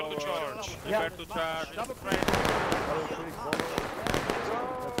 Prepare to charge. Prepare to charge. Double quick.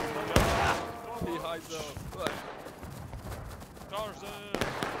 Behind them. Charge them.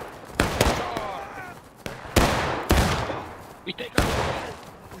 We take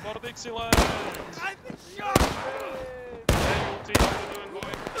For Dixieland. I've been shot. Hey, ulti, how you doing,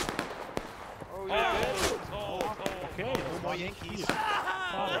 boy? Oh yeah. Okay, no more Yankees.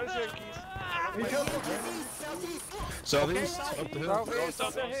 Where's Yankees? Southeast, up the hill. Southeast,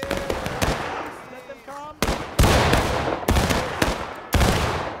 up the hill. Let them come.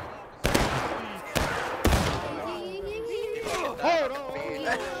 Hold on.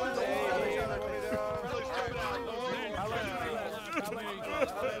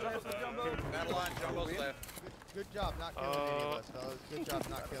 Good job not killing any of us, fellas. Good job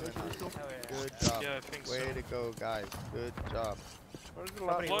not killing us. Good job. Yeah, I think so. Way to go, guys. Good job. Where's the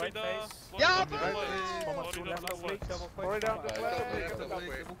last Florida. Yeah, Florida on the left. Florida on the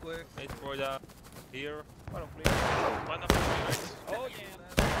left. It's Florida. Here. Line up on the right. Oh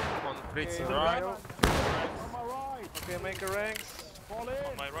yeah. On Fritz Okay, right. On my right. Okay, make a ranks. Fall in.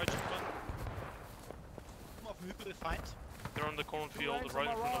 On my right, gentlemen. Auf dem Hügel Feind. They're on the cornfield right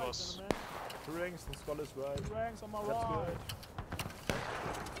in front of us. Ranks, the skull is right. Ranks on my right.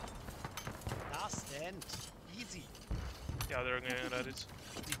 Last stand. Easy. Yeah, they're going at it.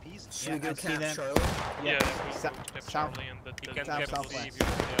 DPs. Should we go I've seen cap them. Charlotte? Yeah, we South- kept south- Charlie and the You can South- keep southwest.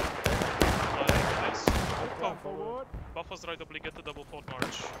 Nice. Come forward. Buffers right obligate the double fort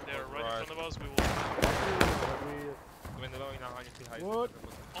march. They're right Right. in front of us. We will When the line now, I need to hide. Good.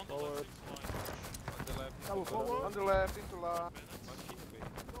 on the Forward. left. It's fine. On the left. Double forward. On the left, into la.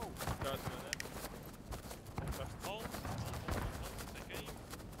 Charge. Hold. Take aim.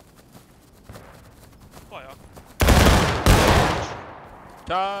 Fire.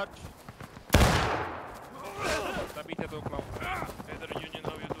 Charge! Submitted to clown. Hey there, Union,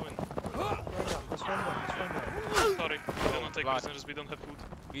 how you doing? This one. Sorry, we cannot take prisoners, we don't have food.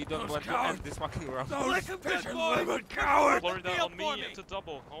 We don't want to end this fucking round. Florida, on me to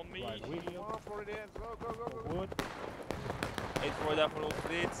double, on me. Right, William. Floridians, go. Wood. 8 Florida for all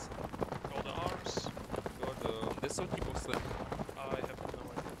fleets. All the arms. There's so people sleep. I have no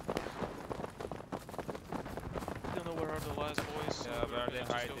idea. Don't know where are the last boys. So Yeah, where are they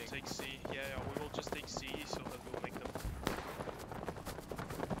just hiding? go take C. Yeah, we will just take C so that we'll make them.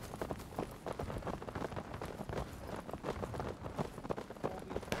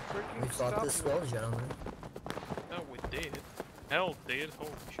 We fought this well, gentlemen. No, we did. Hell, did.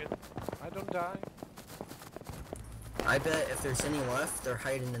 Holy shit. I don't die. I bet if there's any left, they're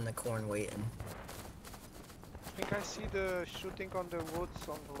hiding in the corn waiting. I think I see the shooting on the woods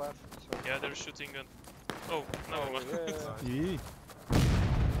on the left. So. Yeah, they're shooting at... Oh, no. Yeah.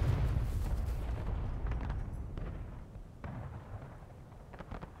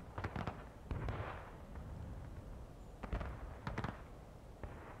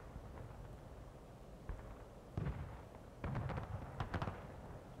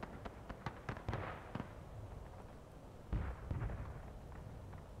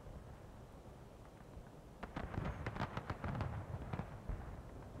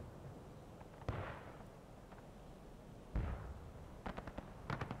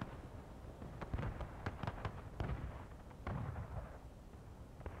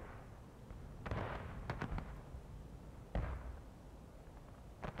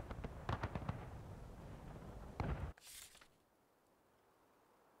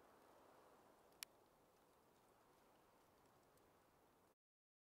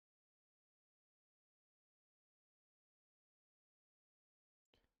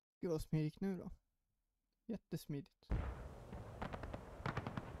 Gud vad smidigt nu då. Jättesmidigt.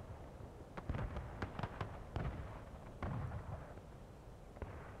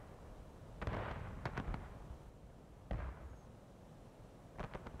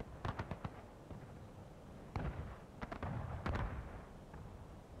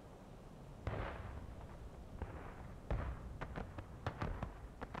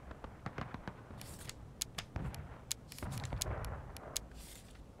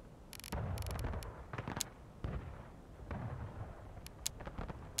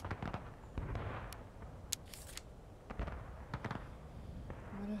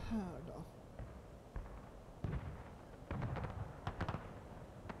 Vad är det här då?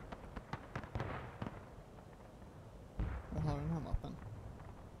 Jag har den här mappen.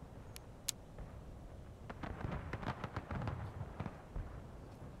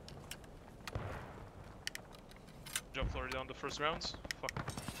 Job Florida on the first rounds. Fuck.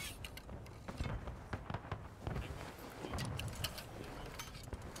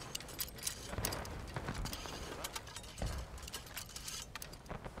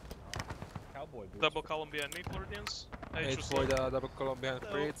 Cowboy boots. Double Columbia and me, Floridians. Hey, 8 Truslo. Florida, double Colombian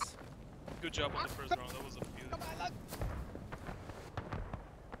fleets. Good job on the first round, that was a beauty.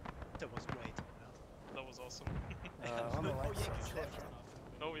 That was great. That was awesome. On the right side.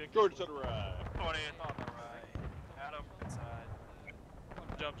 Oh, yeah. George to the right. 20th on the right. Adam inside.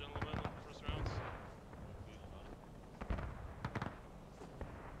 Good job, gentlemen, on the first rounds.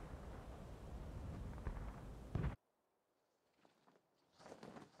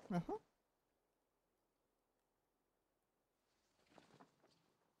 Jaha.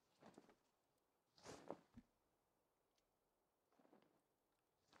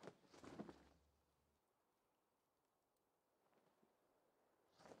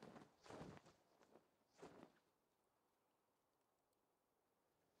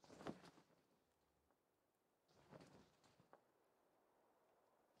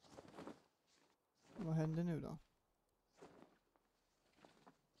 Vad händer nu då?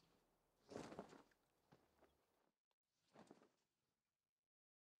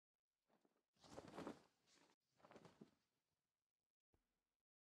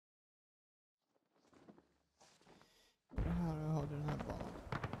 Det här har du den här banan.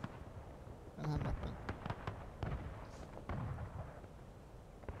 Den här mappen.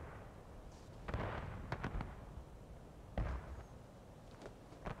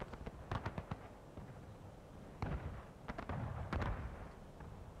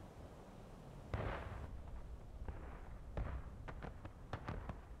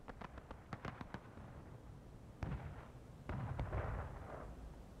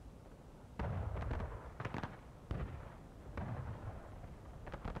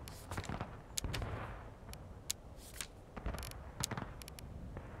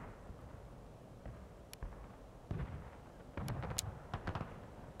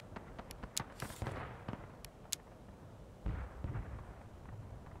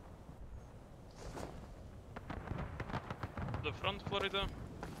 the front, Florida.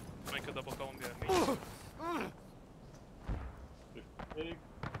 Make a double Columbia and me. Big.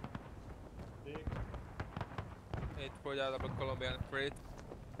 8 Florida, double Columbia and freight.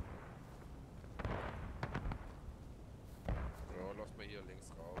 Ja, lass mal hier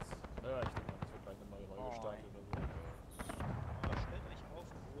links raus. Ja, ich denke mal, das wird gleich eine neue Reihe starten oder so. Aber stellt euch auf,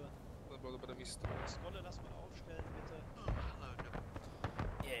 in Ruhe. Skolle, lass mal aufstellen, bitte.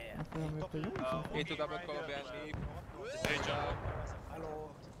 Yeah. Eight to double Columbia and me. Hey, Joe.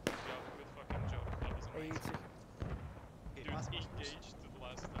 Hallo. Yeah, good fucking job. That was amazing. Okay, Dude, engaged to the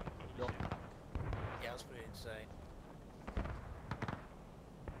last time. Holy shit. Yeah, that was pretty insane.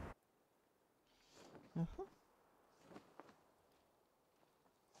 Jaha.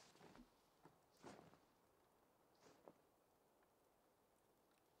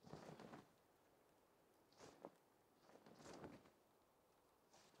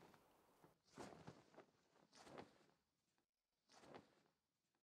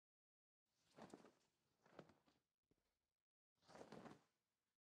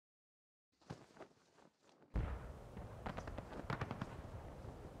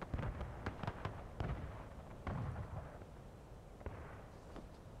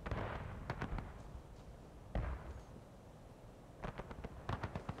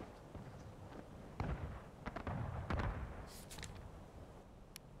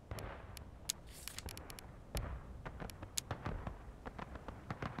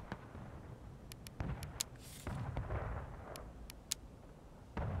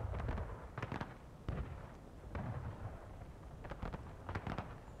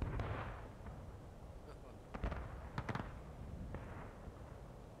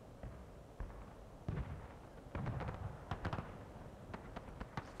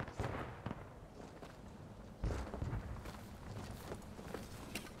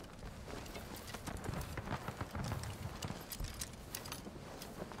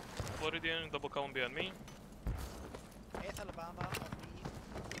 Floridian, double Columbia and me. 8th Alabama on me.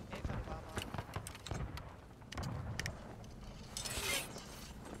 8th Alabama.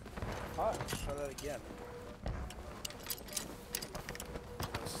 Ah, try that again.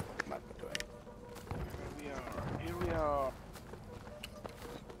 Here we are.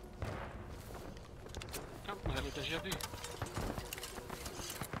 Oh, we have a déjà vu.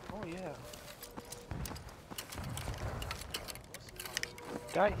 Oh yeah.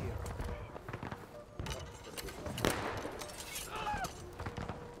 Die here.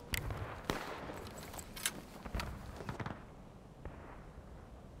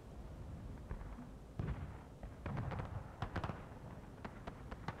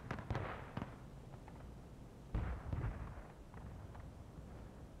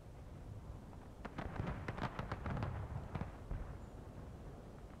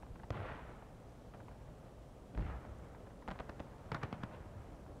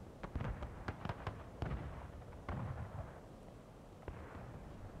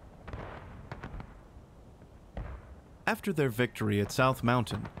 After their victory at South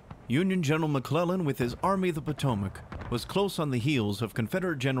Mountain, Union General McClellan with his Army of the Potomac was close on the heels of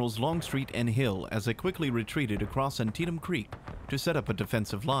Confederate Generals Longstreet and Hill as they quickly retreated across Antietam Creek to set up a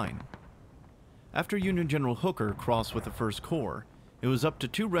defensive line. After Union General Hooker crossed with the 1st Corps, it was up to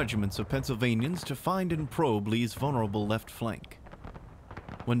 2 regiments of Pennsylvanians to find and probe Lee's vulnerable left flank.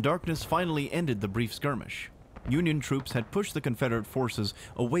 When darkness finally ended the brief skirmish, Union troops had pushed the Confederate forces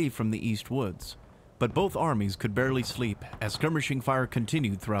away from the east woods, but both armies could barely sleep as skirmishing fire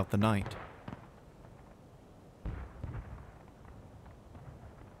continued throughout the night.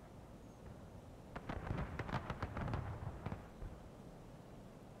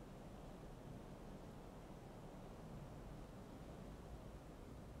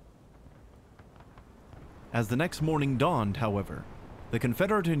 As the next morning dawned, however, the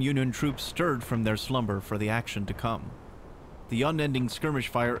Confederate and Union troops stirred from their slumber for the action to come. The unending skirmish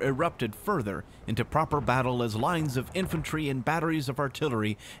fire erupted further into proper battle as lines of infantry and batteries of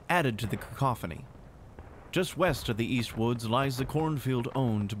artillery added to the cacophony. Just west of the East Woods lies the cornfield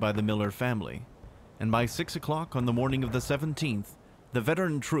owned by the Miller family, and by 6 o'clock on the morning of the 17th, the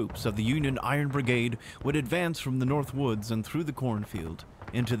veteran troops of the Union Iron Brigade would advance from the North Woods and through the cornfield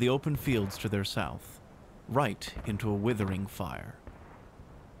into the open fields to their south, right into a withering fire.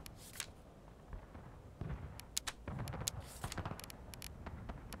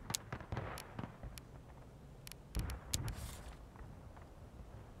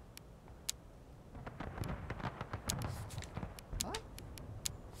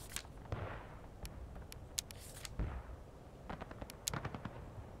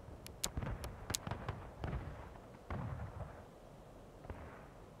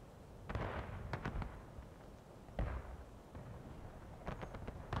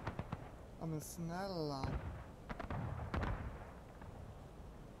 men snälla.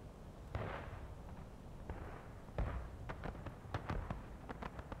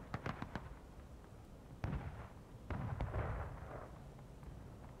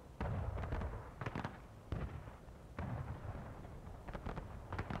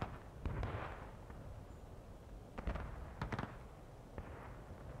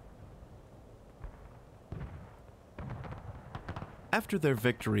 After their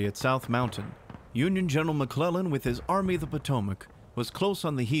victory at South Mountain, Union General McClellan with his Army of the Potomac was close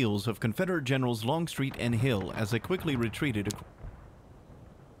on the heels of Confederate Generals Longstreet and Hill as they quickly retreated.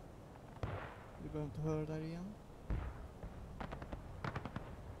 Vi behöver inte höra där igen.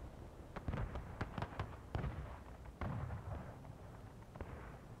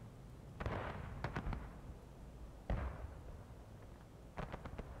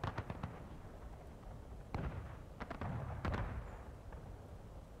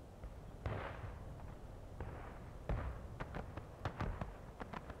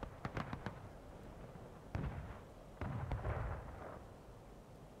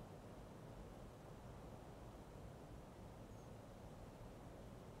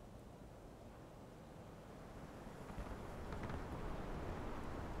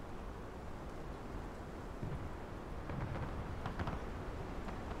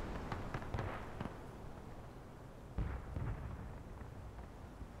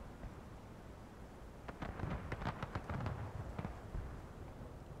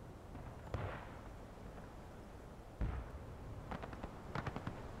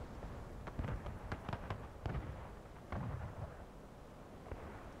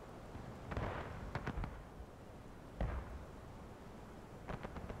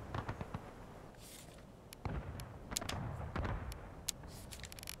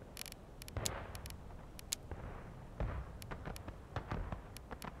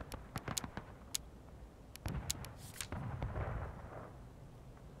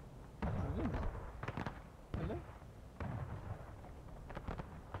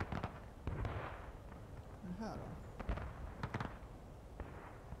 Här då?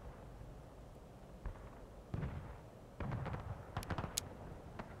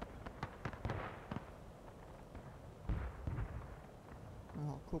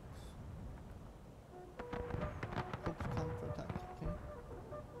 Jaha, Cooks. Cooks counterattack, okej.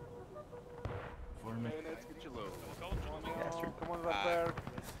 Come on up there.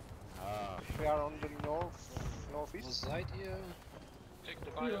 We are on the northeast side here. Take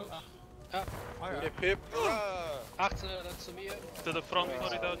the fire. Pip. Achter, dat zu mir. To the front,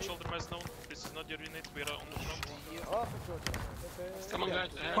 Florida, shoulder mass down. This is not your unit, we are on the front. Come on, guys.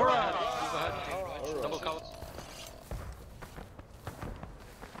 Ahead. Double count.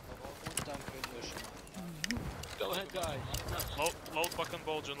 Go ahead, guys. Load buck and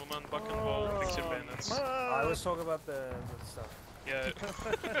ball, gentlemen. Buck and ball, fix your bayonets. I was talking about the stuff. Yeah. The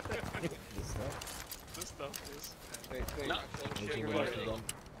stuff? The stuff, yes.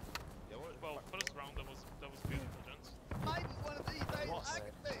 Well, first round that was beautiful, gents.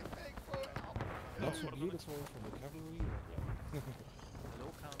 Not so beautiful from the cavalry.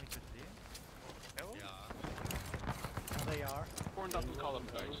 Low kilometer there. Hello? Yeah. They are. Four double column,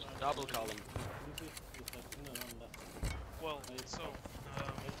 guys. Double column. Well, so,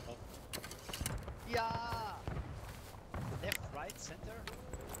 Yeah. Left, right, center.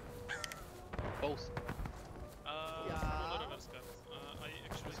 Both. I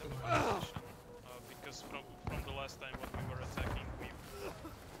actually have a question, because from the last time when we were attacking, we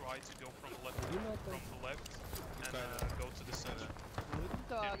tried to go from the left and go to the center.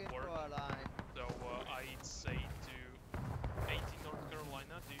 Didn't work. So I'd say to 80 North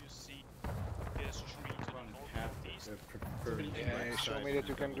Carolina, do you see this street to the northeast? Show me that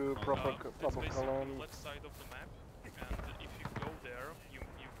you can do proper It's basically column. the left side of the map, and if you go there, you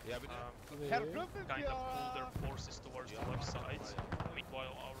kind of pull their forces towards the left side.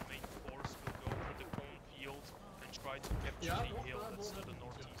 Meanwhile, our main force will go through the cornfield and try to capture the hill that's to the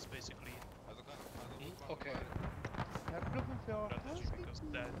northeast, basically. Okay. Because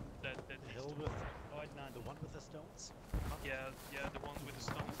that hill needs to with work. the one with the stones. Yeah, the one with the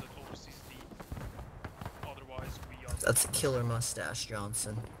stones that oversees the. Otherwise, we are. That's a killer mustache,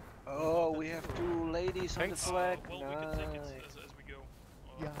 Johnson. Oh, we have two ladies on the flag. Well, we can take it as we go.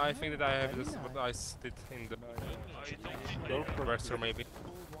 I think that I have just what I did in the compressor maybe.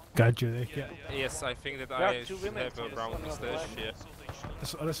 Got you, Nick. Yes, I think that I should have a brown mustache, yeah.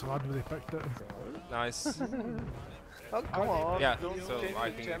 This lad really picked it. Nice. Oh, come on. Yeah, Don't so change I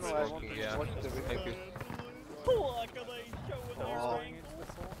the think channel, it's I want working, to yeah. watch the Thank you.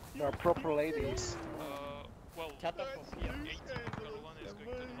 They are proper ladies. Well, 80 Carolina is is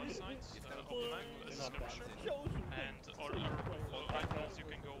going to the left side of the map as a skirmisher, and or rifles you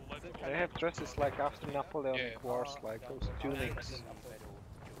can go left. They have dresses like after Napoleonic Wars, like those tunics.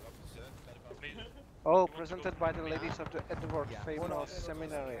 Oh, presented by the ladies of the Edward Famous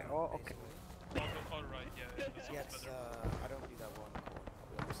Seminary. Oh, okay. Alright, yeah, that's better. I don't do that one.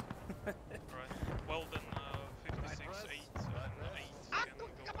 Alright, well then 56, 8, 8 can go.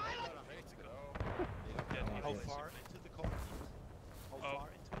 How far into the cornfield? How far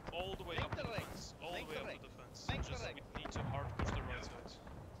into it? All the way up to the fence. All the way up to the fence. Just we need to hard push the right side.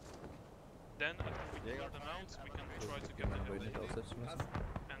 Then after we clear them out, we can try to get the hill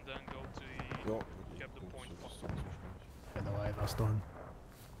and then go to get the point. Sounds like that's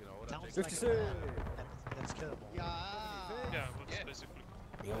killable. Yeah, that's basically.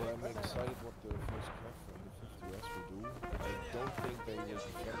 Yeah, well, I'm excited what the first CAF and the 50S will do. I don't think they will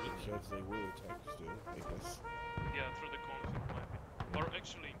defend themselves, they will attack still, I guess. Yeah, through the cornfield maybe. Or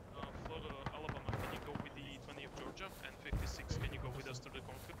actually, Alabama, can you go with the 20 of Georgia? And 56, can you go with us to the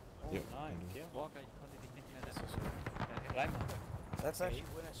cornfield? Yeah. Nein, okay. Walker, ich konnte dich nicht mehr reinmachen. That's actually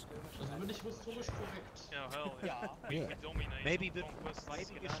when I skirmish. Yeah, hell yeah. We dominate. Maybe we conquests.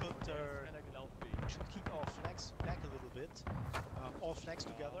 should keep our flags back a little bit. All flags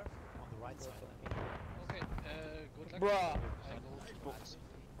together on the right side. Okay, good luck. Bruh.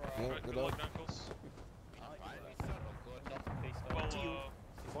 Yeah, good luck. Uncles. Well,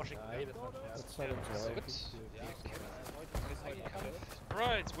 Washington. Let's send him to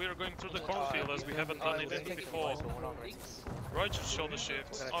Right, we are going through the cornfield as we haven't done it before. Right, just show the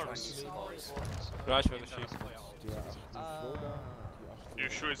shift. Arms. Right, show the shift. You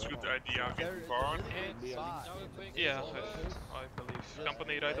sure it's a good idea in barn? Yeah, I believe.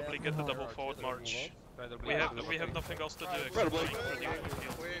 Company ratably get the double forward march. We have nothing else to do except going through the open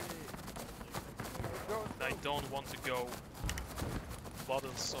field. I don't want to go blood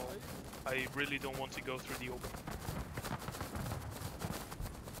and soul. I really don't want to go through the open.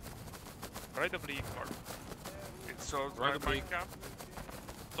 Ratably card. It's so right camp.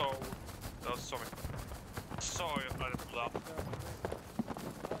 So sorry. Sorry, I didn't laugh.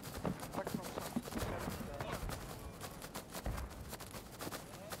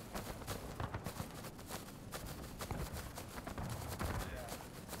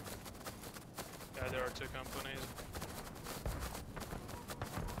 Yeah, there are two companies.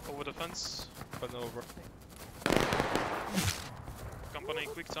 Over the fence. But over. Company,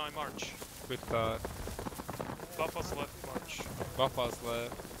 quick time march. Quick time. Buffa's left march. Buffa's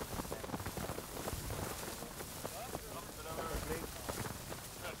left.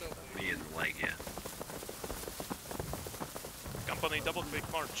 He isn't leg yet. Company, double quick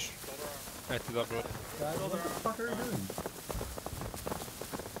march. At the double. What the fuck are you doing?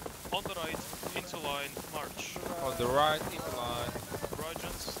 On the right, into line, march. On the right, into line.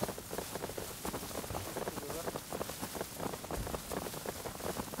 Regents.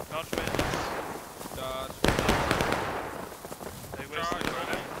 Dodge bandits. Dodge. They wasted it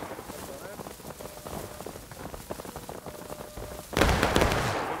already.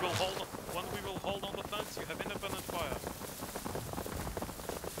 We will hold on the fence, you have independent fire.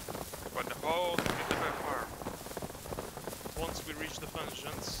 But the whole independent fire. Once we reach the fence,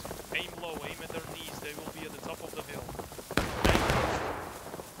 gents, aim low, aim at their knees, they will be at the top of the hill.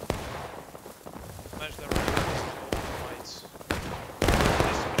 Smash their right.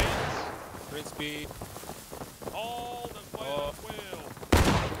 Sprint speed. Hold and fire at will.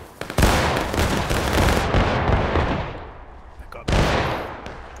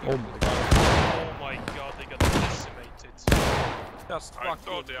 Oh my god. Oh my god, they got decimated. Just I fucking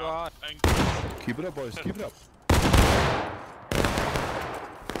thought they god. are. Keep it up, boys, keep it up.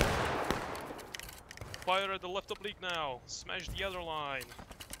 Fire at the left oblique now. Smash the other line.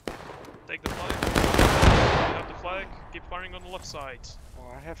 Take the flag. You have the flag. Keep firing on the left side.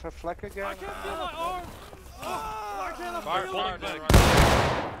 Oh, I have a flag again. I can't feel my arm! I can't Fire, fire, fire,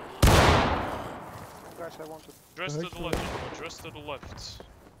 Guys, I want to. Dress to the left, gentlemen. Dress to the left.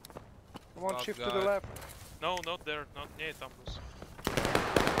 I want Oh, shift to God. the left. No, not there. Not near Tambus.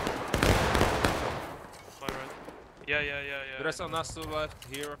 Fire right. Yeah. The rest on us to the left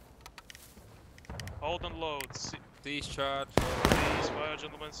here. Hold and load. Discharge. Ceasefire,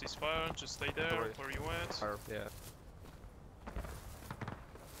 gentlemen. Ceasefire. Just stay there Sorry. where you went. Fire, yeah.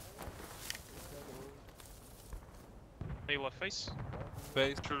 Hey, left face.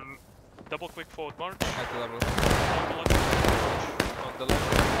 Face. Double quick forward march. At the level. On the left. On the left.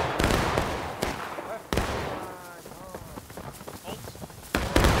 Halt.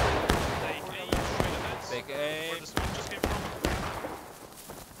 Take aim straight ahead. Take Where aim. the smoke just came from.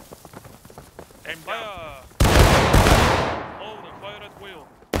 Aim fire. Hold and fire at will.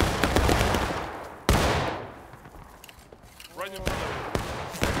 right in front of you.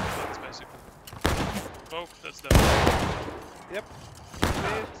 That's basically. Smoke, that's them. Yep.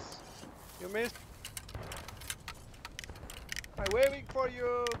 You missed. I'm waiting for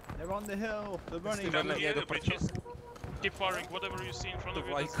you. They're on the hill. They're running. Yeah, the bridges. Keep firing whatever you see in front of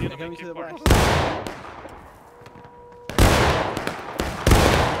you. That's the They're enemy. going to the Keep firing. west.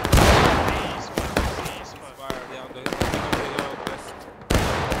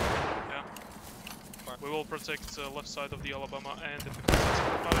 We will protect the left side of the Alabama and the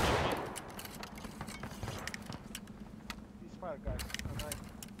 56th. Ceasefire, guys.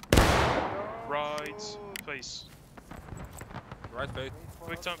 Right face. Right face.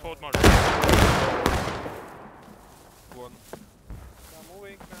 Quick time forward march. One. I'm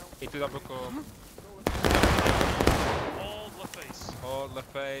moving now. Into double call. Hold left face. Hold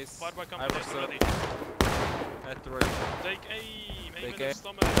left face. Fire by company. Iverson. Ready. At ready. Take aim. Aim Take in the aim.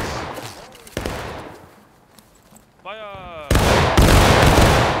 stomachs. Fire.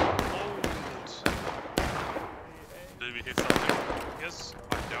 Hold. Did we hit something? Yes.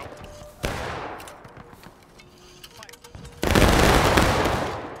 Find out.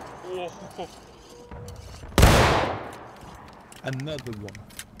 Whoa. Another one.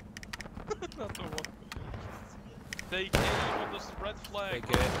 Another one. Take aim on the red flag.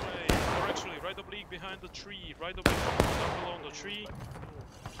 Take Right aim. away. Or actually, right oblique behind the tree. Right oblique down below on the tree.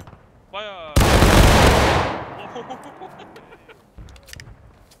 Fire!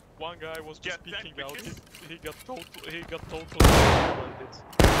 One guy was just peeking out. He got totally blinded.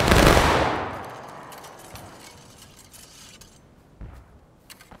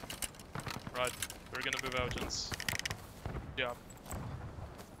 Right, we're gonna move out, gents. Yeah.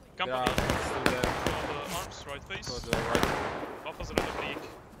 Company. Yeah, still there. On the arms, right face. To the right. Opposite of the oblique.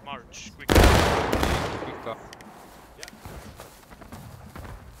 March, quick. Quick up.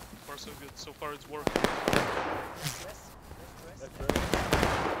 Far so good. So far it's working.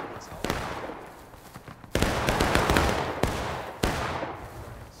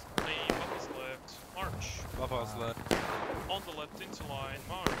 Aim, Papa's left. March. Papa's left. On the left into line.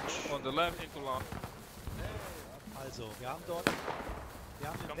 March. On the left into line. Also, wir haben dort, wir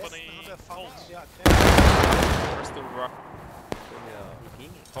haben im Company, Westen haben wir Faust, hold. ja, First to right.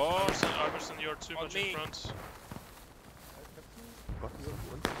 Hold. Iverson, you are too much in front.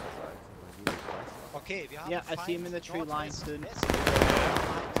 Okay, wir haben Yeah, I see him in the Feind tree line Nordwest, soon. West.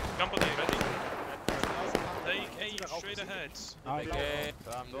 Company, ready? Take aim straight ahead. Okay.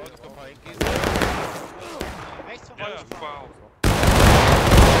 Rechts von Fire. Rosenbach.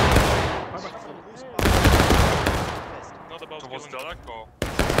 Von Rosenbach. West. Not about To was killing. daleko.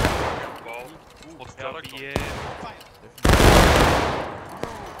 Ball. Moc daleko.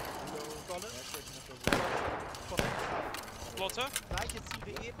 Plotter. Gleiche Ziel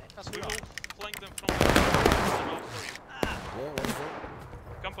wie eben, etwas We höher. will flank them from the out for you. Where was it?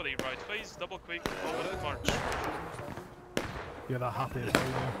 Company, right face, double quick, forward march. Yeah, they're happy as hell,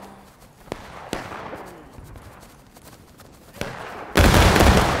 yeah.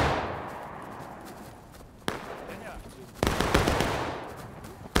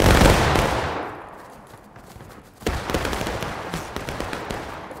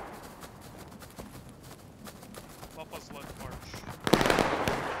 Papa's left march.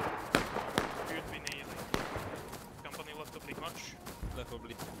 Good be nailing. Company left oblique march. Left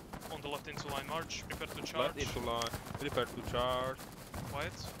oblique. On the left into line march. Prepare to charge. Left into line. Prepare to charge.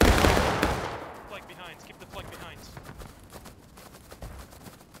 Quiet. Flag behind. Keep the flag behind.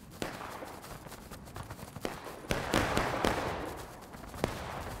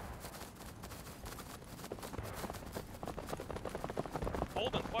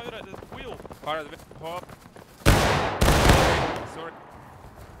 Hold and fire at the wheel. Fire at the hop. Sorry.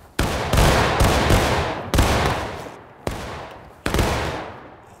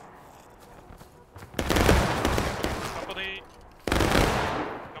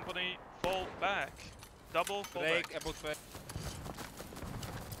 Company, fall back. Double fall Break, back. about back.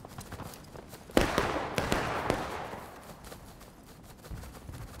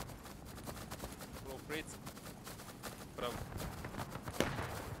 Blow Fritz. Bravo.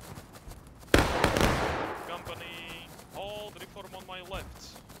 Company, hold, reform on my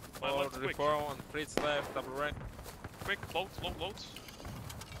left. My Hold, left, quick. reform on Fritz left, double rank. Quick, load.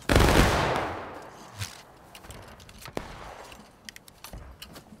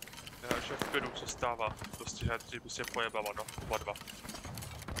 Že v klidu se stává. Prostě hned, kdyby se pojebala, no. Oba dva.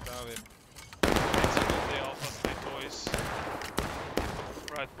 Právě. It's a good day, Alpha State boys.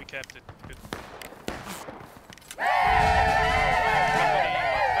 Right, we kept it. Good. Company,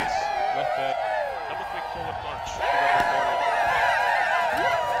 left face. Left back. Double quick forward march.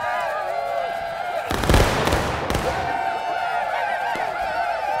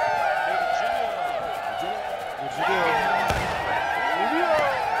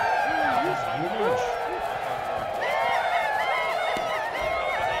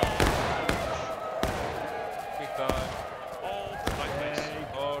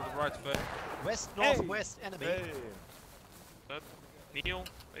 Kneel,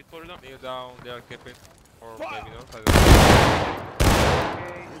 wait for them. Kneel down, they are keeping. Or Wow. maybe not. I don't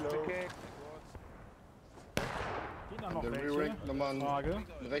know. Gehen da An noch der welche? Rear-Rank nochmal Frage. einen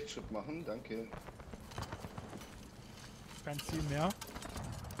Rechtsschritt machen, danke. Kein Ziel mehr.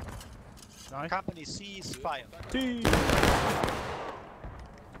 Nein. Company cease fire. Team.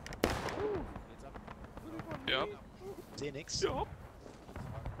 Ja. Seh nix. Ja.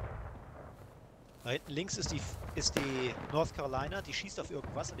 Da hinten links ist die North Carolina, die schießt auf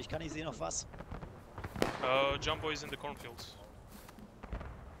irgendwas, aber ich kann nicht sehen auf was. Jumbo is in the cornfields.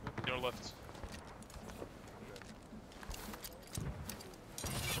 Your left.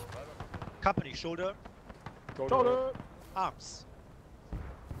 Company, shoulder. Shoulder. Arms.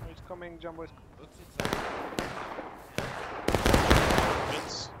 It's coming, Jumbo is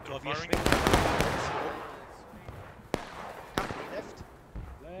Vince, So, they're wir firing. schwenken. Company left.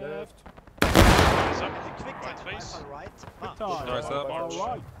 Left. Eyes up. Quick Right time, face. right. Quick time. Rise up. March.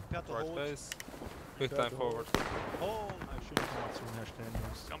 Alright. Prepare to Right hold. face. Quick time forward. Hold. Schöne Information herstellen,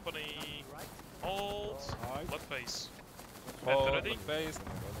 Jungs. Company, hold. Right. Left face. Hold, ready? face.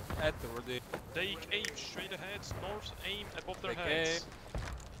 At the ready. Take aim straight ahead, north, aim above their Take heads.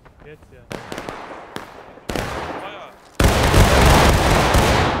 Jetzt ja. Fire!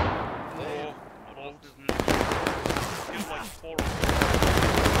 Oh, roll. Feel like 4 of them.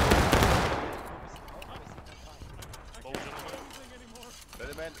 Low, gentlemen.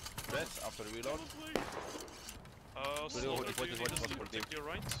 Gentlemen, rest after reload. Slaughter, do you need us to protect your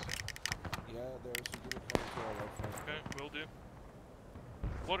right? Yeah, there's a unit coming to our right flank. Okay, will do.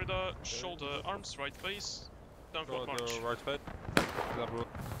 Florida, shoulder, arms, right face. Down clock Shoulder, march. right foot. Double.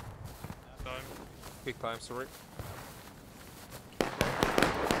 Time. Quick time, sorry.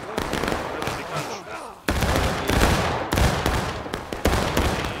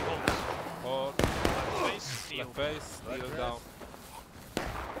 Hold. Left face, kneel. Left face. Kneel down.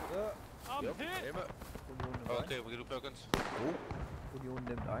 I'm Yep. hit. Aim it. Okay, we do Perkins. Union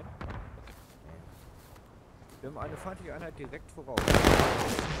nimmt ein. Wir haben eine feindliche Einheit direkt voraus. Bei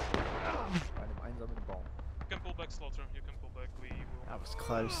einem einsamen Baum. You can pull back, Slaughter. You can pull back. We will. That was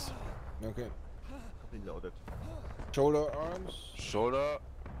close. Okay. Reloaded. Shoulder, arms. Shoulder,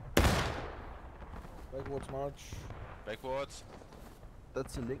 Backwards march. backwards. Das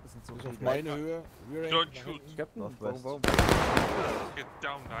zu linken sind so Bis auf viele. meine Höhe. Rear-Rank Don't nach shoot. hinten. Captain, Northwest. warum? Get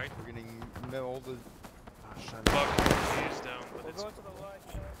down, nine. We're getting all the... Fuck, he is down, but it's.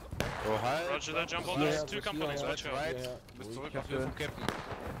 Oh, hi. Roger that, jump on. Yeah, There's two that's companies, here, watch out. Right. Ja, Bis zurück auf Captain. Hilfe vom Captain.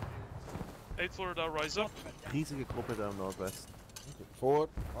 8 Florida, rise up. Riesige Gruppe da im Nordwest. Okay. Forward,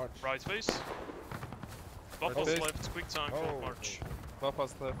 march. Right face. Buffalo's face. left, quick time, Oh, full march.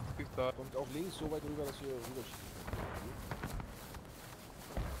 Papa's left. Quick time. Kommt auch links so weit rüber, dass ihr rüberschießen könnt.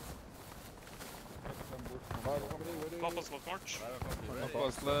 Buffalo's left, march.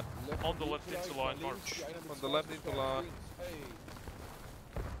 Papa's left. On the left into line, march. On the left into line.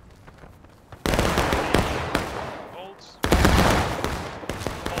 Hold.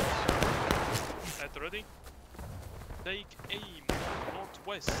 Hold. At ready. Take aim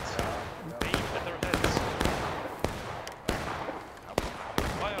northwest. Aim at their heads.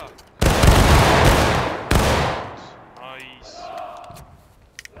 Fire. Nice.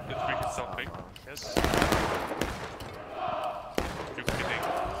 Get freaking something. Yes. You're kidding.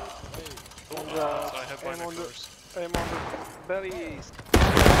 I have aim on binoculars. the, aim on the very east.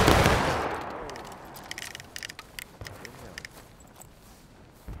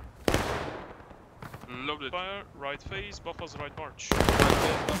 Loaded. Fire, right face, Buffalo's right march.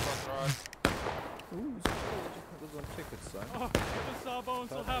 Papa's right. Ooh, so ein Ticket sein. Oh, the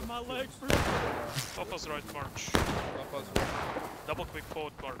Sawbones will have my legs for Buffalo's right march. Papa's right. Double quick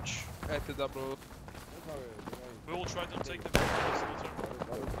forward march. At the double. We will try to take the Slaughter.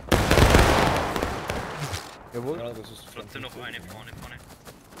 Jawohl. Ja, das ist Trotzdem noch eine vorne.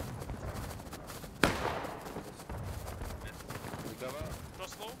 Recover.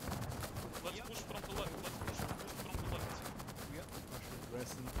 Trust low. Let's push from the left. Let's push from the left.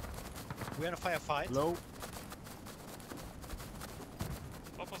 We're in a firefight. Low.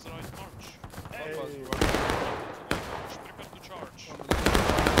 Papa's right march. Papa's Hey. right. Prepare to charge.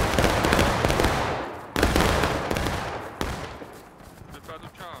 Prepare to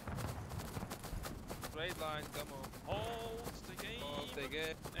charge. Straight line, come on. Hold, take aim. Hold, take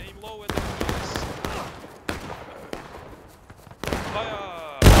aim. Aim low at the face. Fire!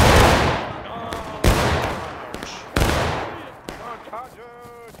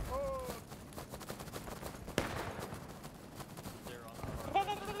 Chargers!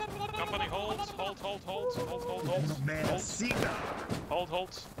 Company hold. Messina. Hold.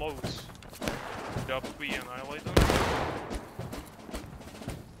 Load. Job, we annihilate them.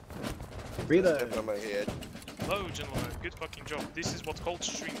 Breather. Step on my head. Hello, gentlemen. Good fucking job. This is what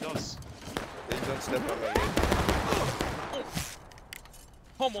Coldstream does. Please don't step on my head.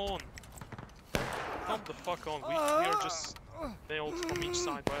 Come on. Come the fuck on. We are just nailed from each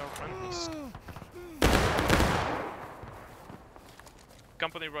side by our friendlies.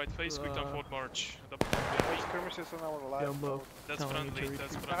 Company right face, quick time forward march. Skirmishes on our left. That's friendly,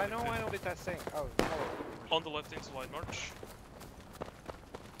 that's friendly. I know what that's saying. Oh, no. On the left into line march.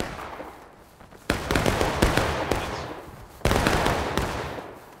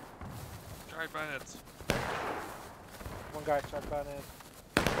 Charge bayonets. One guy, charge bayonet.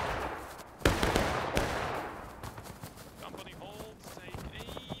 Company hold, take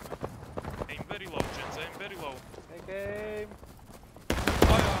aim. Aim very low, gents, aim very low. Take aim.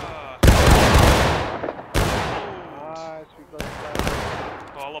 Fire! Nice, we got it.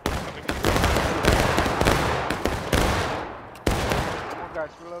 Oh, Allah coming. Come on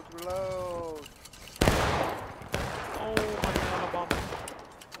guys, reload, reload. Oh my god, a bomb.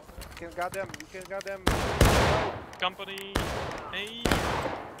 You can got them, you can got them. Company, aim.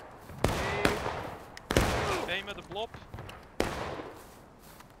 Aim at the blob.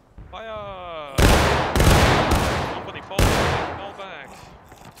 Fire! Company, fall back, fall back.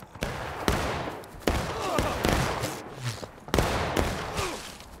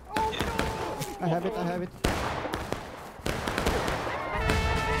 I have it, I have it.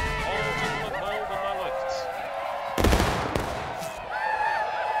 All gentlemen, hold on my left.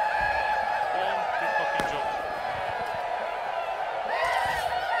 One good fucking job.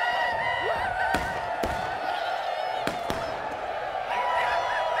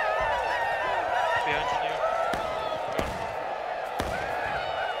 Behind you.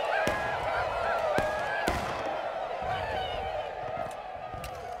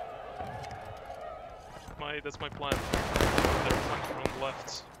 That's my plan. They're flanking on the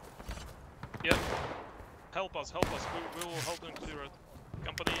left. Yeah. Help us, help us. We will help them clear it.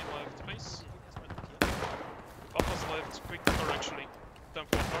 Company left base. Up us left, quick, or actually, time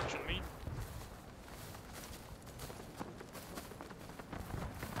for march on me.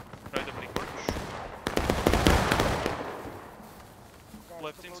 Right up big march.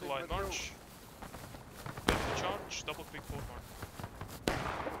 Left into line march. Left to charge, double quick forward march.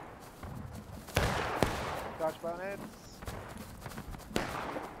 Charge bayonets.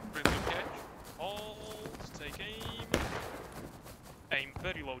 Bring the catch. Hold, take aim. Aim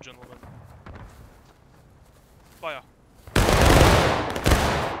very low, gentlemen. Fire.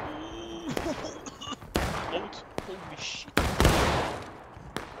 Load. Holy shit.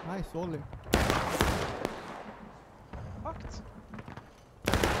 Nice, volley. Fucked.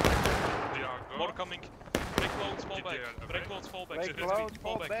 More coming. Break loads, fall back. Break loads, fall back. Break loads,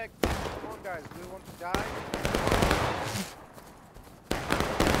 fall back. Come on guys, we want to die.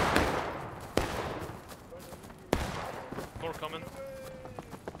 More coming.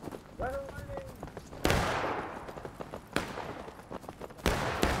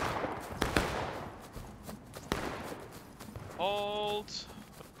 Hold.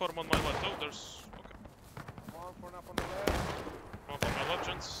 Form on my left. Oh, there's. Okay. One for up on the left. One for my left,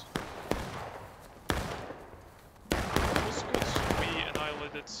 gents. It was good. We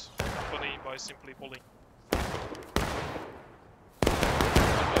annihilated company by simply pulling.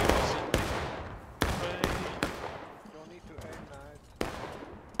 Don't need to aim that.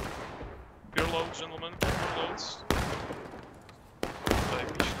 Pure loads, gentlemen. Pure loads.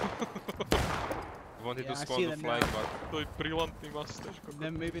 We wanted to spawn the flag, but... To je brilantný master.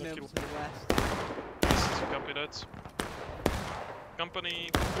 Then moving over to the west. This is copy that. Company,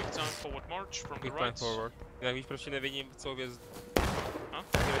 quick time forward march from Quick the right. time forward. Já víš, proč nevidím, co věc... A?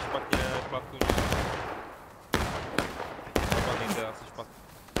 Je špatně platku. Špatný jde, asi špatný.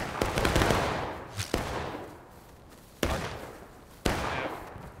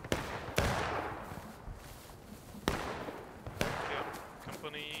 Yeah.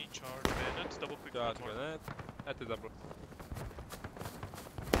 Company, charge bayonet, double quick Charge forward. bayonet, at the double.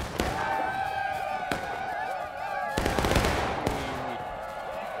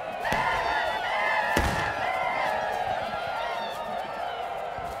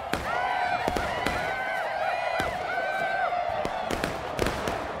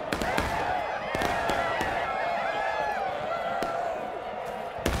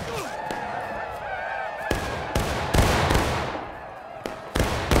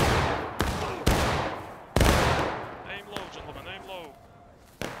 Aim low, gentlemen, aim low.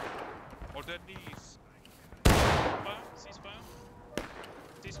 Or their knees. Fire, ceasefire.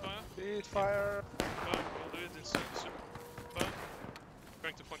 Ceasefire. Ceasefire. Fire, we'll do it in soon. Fire.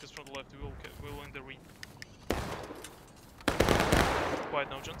 Going to flank us from the left, we will end the ring. Quiet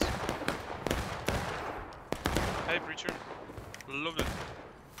now, gents. Hey, Breacher. Love it.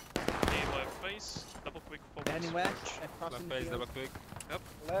 Okay, left face, double quick forward. Anywhere? Left face, double quick. Yep.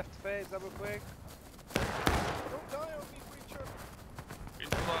 Left face, double quick. Don't die on me, Breacher.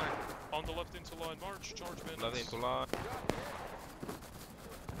 Into line. On the left into line. March. Charge bandits. Left into line.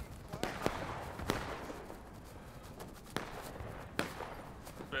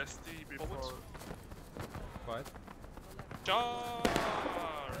 Bestie before. Fight.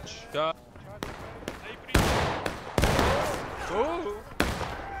 Charge! Charge! Hey, Breacher! Oh!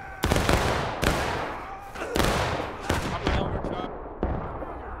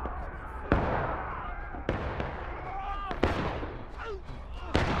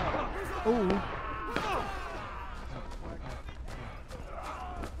 Oh!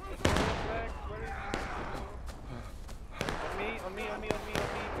 On me,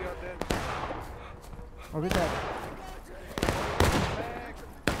 we are dead. Are we dead?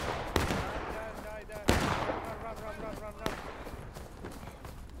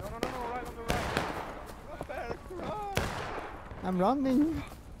 Run. No, right on the right. Back, run. I'm running.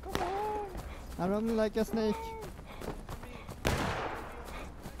 Come on. I'm running like a snake.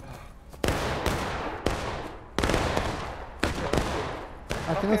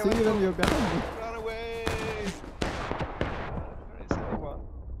 I cannot see you when you're behind me. Run away. There is anyone.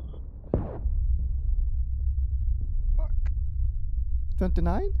 Fuck.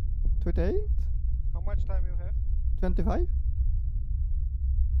 29? 28? How much time you have? 25?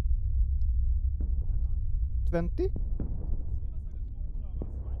 20?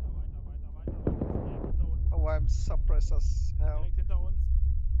 Oh, I'm suppressed as hell. Direkt hinter uns.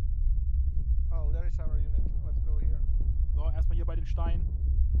 Oh, there is our unit. Let's go here. So, erstmal hier bei den Steinen.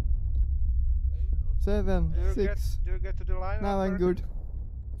 7, Do you 6. do you get to the line? Now I'm Albert? good.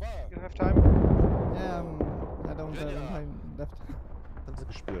 You have time? Yeah, I don't have any time left. Haben sie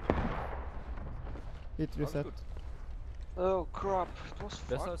gespürt. Hit reset. Oh crap, it was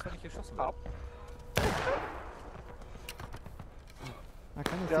Besser fuck als wenn ich geschossen up. I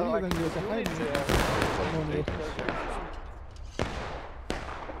cannot see They're you like when you're behind me. Normally.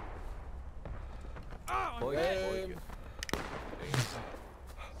 Beuge.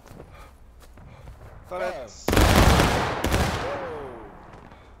 Turrets.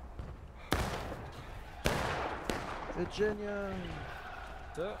 Virginia!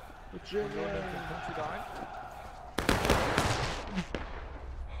 So, Virginia! kommt wieder ein.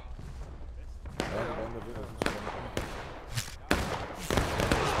 Ja, die werden da wieder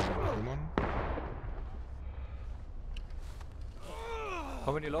kümmern.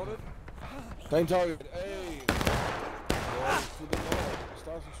 How many loaded? Same target. Hey! Boys, to the north.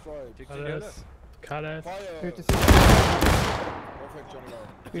 Stars and stripes. Kalles. Fire! 56. Perfect, Johnny Long.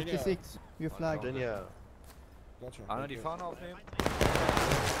 56. You flagged. Virginia. Gotcha. Einer die Fahne aufnehmen.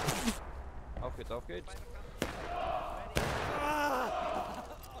 Auf geht's, auf geht's.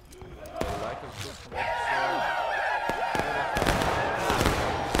 Like and subscribe.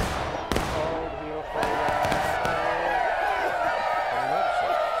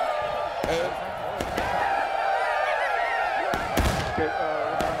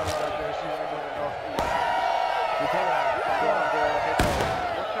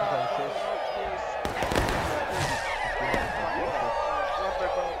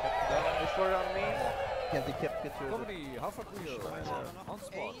 Company, Half Clear. On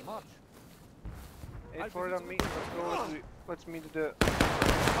spot, march. 8 for it on me. Let's go. Let's meet the.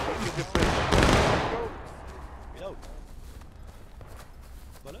 Reload.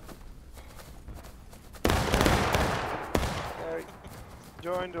 Voilà. Okay.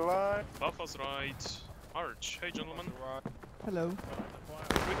 Join the line. Buffers right. March. Hey, gentlemen. Hello.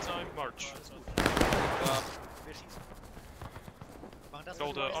 Good time. March. Wir schießen. Machen das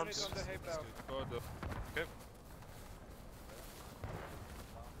Go the was wir arms. Okay.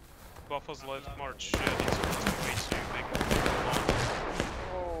 Buffers left. March. Yeah, these are way too big.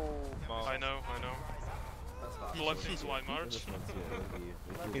 Oh. I know. Left into line. March.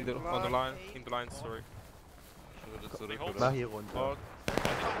 On the line, in the line, sorry. Mach hier runter.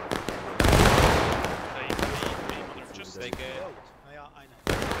 Just take it. Naja, eine.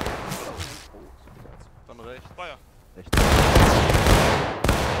 Dann rechts. Feuer.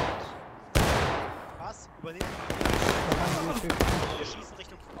 Was? Übernehmen wir schießen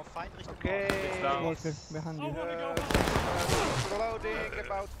Richtung auf Feind Richtung Okay. Walker, behind you. Loading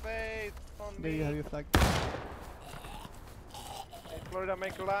about faith on There you have me. your flag. Hey, Florida,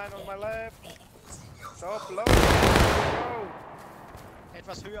 make a line on my left. Stop loading. Go.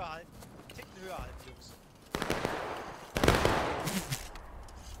 Etwas höher halten. Ticken höher halten, Jungs.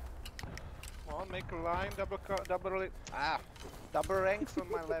 Come on, make a line. Double ranks on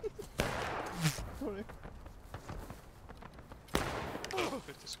my left. Sorry.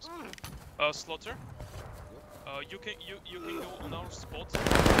 56. Slaughter. You can go on our spot so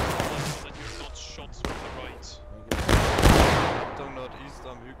that you're not shot from the right. Richtung Northeast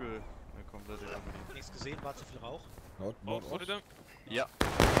am Hügel. Eine komplette Armee. Nichts gesehen, war zu viel Rauch. Nordost? Ja.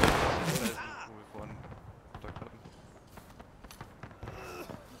 Ah! Wo wir vorhin Kontakt hatten.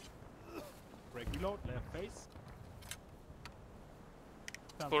 Break reload, left face.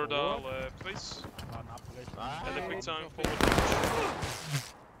 For the left face. Dann abbrechen. And a quick time forward.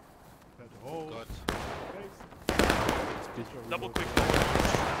 Oh God. Double quick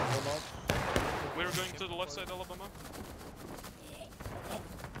forward. We're going to the left side, Alabama.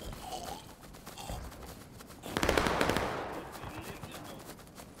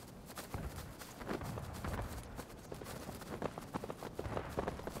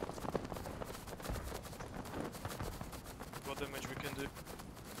 What damage we can do?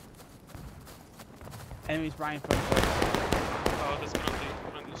 Enemies right in front of us. That's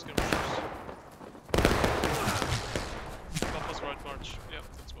friendly skirmishers. Papa's right march. Yeah,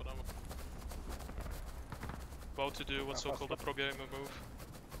 that's what I'm about to do. What's so-called a pro gamer move.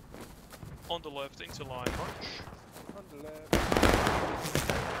 On the left, into line march. On the left.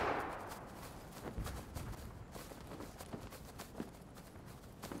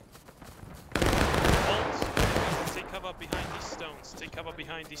 Halt! Take cover behind these stones. Take cover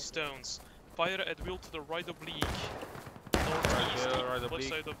behind these stones. Fire at will to the right oblique. Northeast, left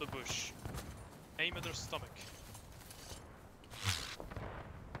side of the bush. Aim at their stomach.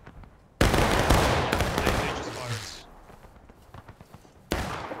 They just fired.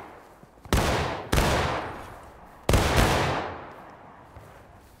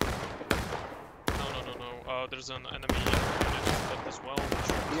 No. There's an enemy unit left as well.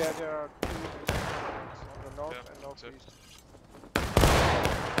 Yeah, there are two units on the north and northeast.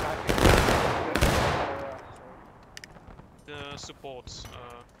 The support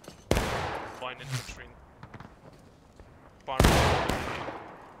line infantry.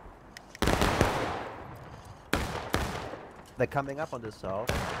 They're coming up on the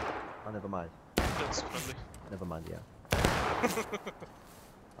south. Oh, never mind. That's friendly. Never mind, yeah.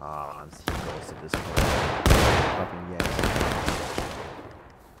 Ah, I'm so close at this point. Fucking yes.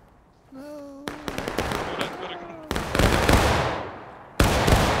 No.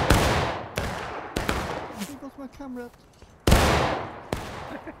 There goes my camera.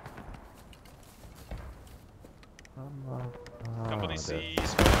 Company C,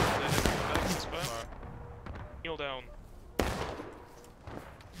 spam. Kneel down.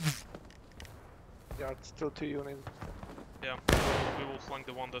 There are still two units. Yeah, we will flank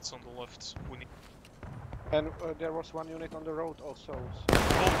the one that's on the left. We need. And there was one unit on the road also. To the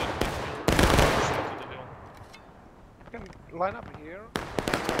hill. You can line up here,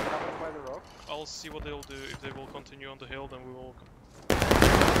 covered by the rock. I'll see what they'll do. If they will continue on the hill, then we will. Is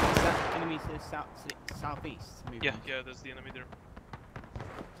that enemy to the southeast? Yeah, there's the enemy there.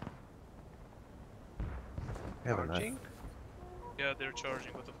 Charging? Yeah, they're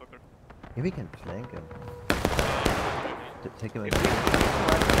charging, what the fucker. Maybe we can flank him. Take him in.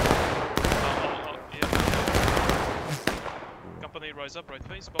 Company, rise up, right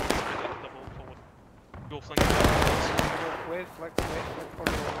face, bounce, double forward. Go flank. Wait for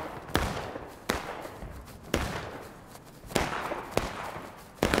the one.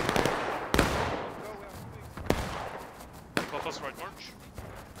 Papa's right march.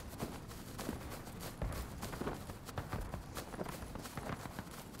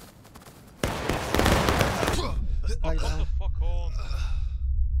 What the fuck on?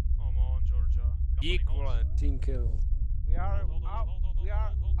 Come on, Georgia. Equal team kill. We are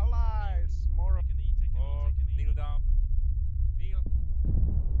allies. More. Kneel down. Kneel.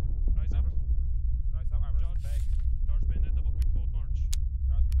 Rise up. Rise up. I rush back. Charge bayonet, double quick forward march.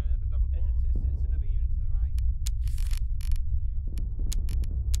 Charge bayonet, double forward. It's another unit to the right.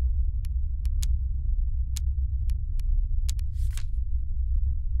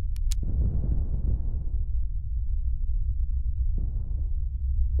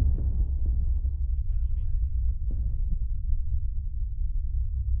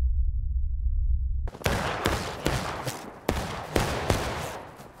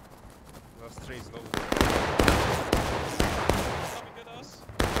 Last trace low. Coming at us.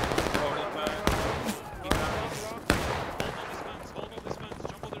 Hold on, man. Hold on this man.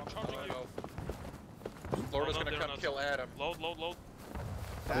 Jumbo, they're charging you. Florida's gonna come kill Adam. Load.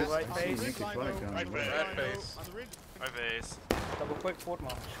 Right face. Right face. Right face. Double quick forward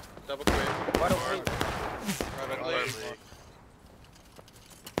march. Double quick. Wide open. Private lead.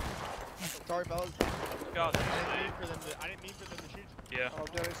 Sorry, fellas. God, I didn't mean for them to shoot. Yeah. Oh,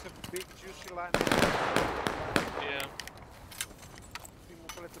 there is a big juicy line. Yeah.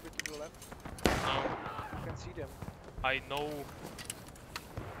 a little bit to the left. No. You can see them. I know.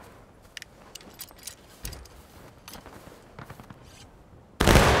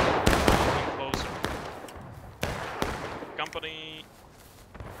 Come closer. Company.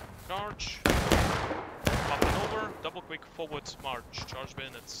 Charge. Up and over. Double quick forward march. Charge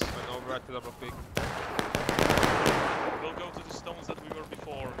bayonets. And over at the double quick. We'll go to the stones that we were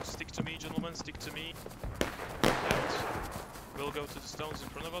before. Stick to me, gentlemen. Stick to me. Out. We'll go to the stones in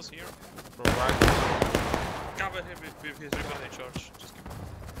front of us here. From right. Cover him with his replay charge. Just keep.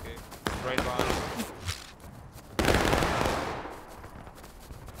 Okay. Right line.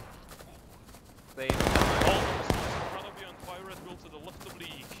 Stay in line. All those stones in front of you and fire at will to the left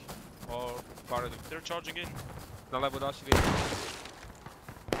oblique. Or fire them. They're charging in. Nalewo dashili.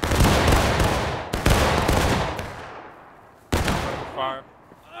 Fire.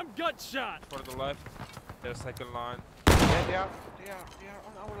 I'm gut shot. For the left. Their second line. Yeah, they are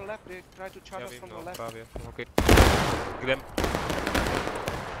on our left. They try to charge us from the left. Prawie. Okay. Get them.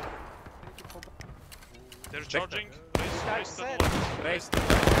 They're charging. Race to the left. Race.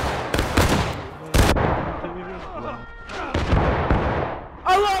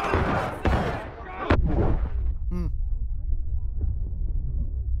 I love it!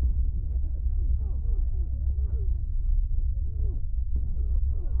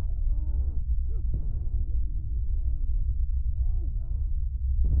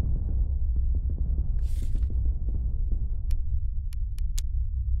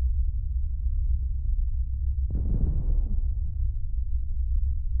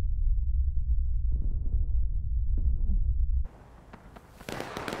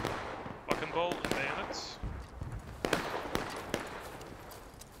 Buckenball and bayonets.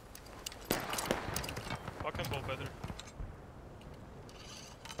 Buckenball better.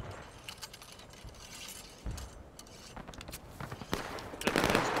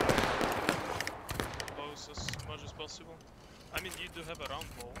 Close as much as possible. I mean, you do have a round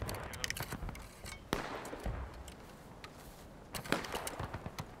ball. You know.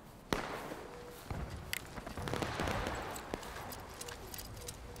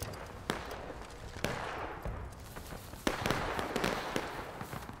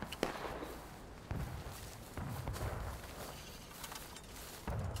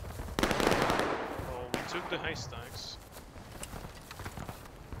 Took the haystacks.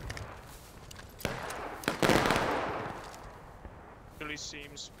 Really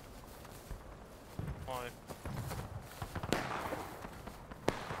seems. Why?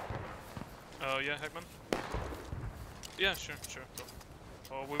 Yeah, Hagman? Yeah, sure.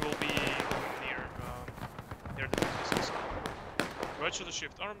 Go. We will be near the defenses. Right to the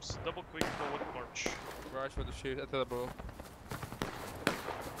shift arms, double quick forward march. Right for the shift at the bow.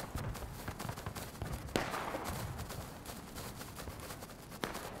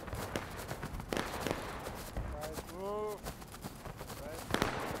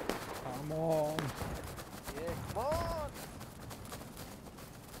 Come on. Yeah, come on!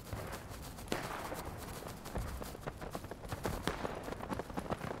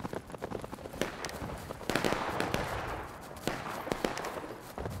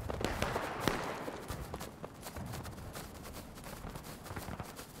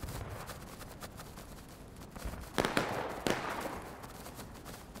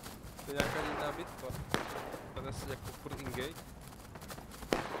 To nějaká jiná bitva. To si jako furt engage.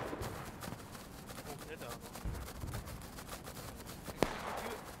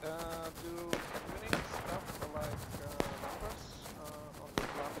 Do winning stuff like numbers on the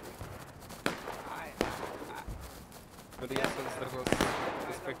last week? Byli já jsem zdrhl z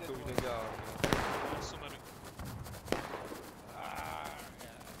respektu už nedělal. Summary.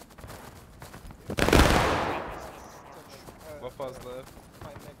 Waffles left.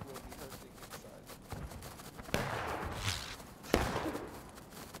 My neck will be hurting inside.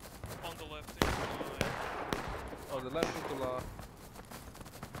 On the left into line. On the left into la.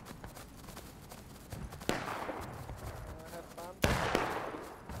 Have fun.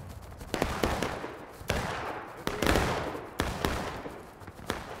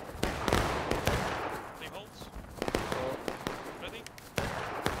 They hold. Oh. Ready?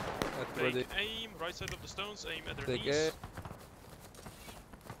 That's Take ready. aim, right side of the stones, aim at their Take knees. aim.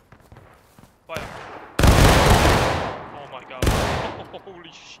 Fire. Oh my god.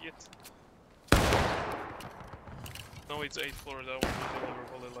 Holy shit. No, it's 8th floor, that one will deliver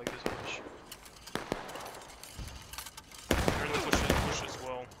bullet like this much. They're gonna push as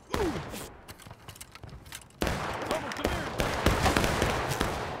well.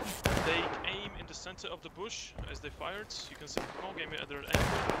 Take aim in the center of the bush as they fired. You can see the game at their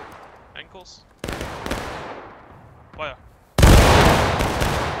ankles. Fire.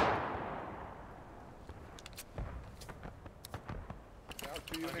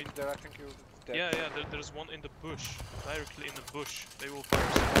 2 units there, I think you're dead. Yeah, there's one in the bush. Directly in the bush. They will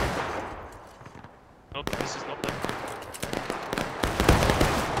fire soon. Nope, this is not them.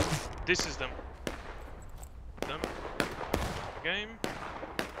 This is them. Them. Game.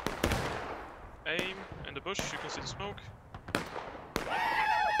 Aim. In the bush, you can see the smoke.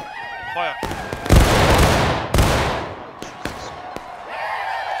 Fire.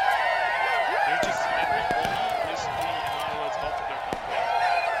 They're just every basically annihilates half of their company.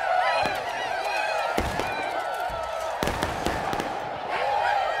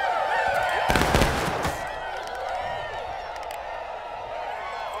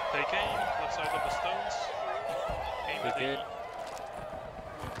 Take aim, left side of the stones. Aim at the...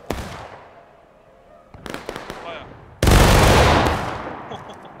 Fire.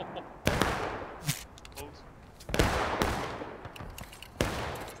 Close.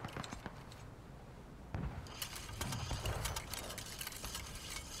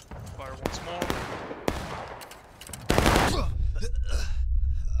 Fire once more.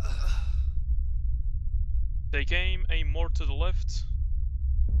 Take aim, aim more to the left.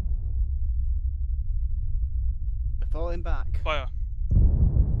 Falling back. Fire.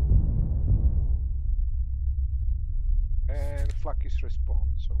 And flak is respawn,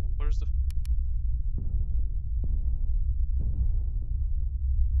 so... Where's the...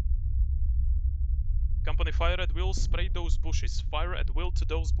 Company, fire at will, spray those bushes. Fire at will to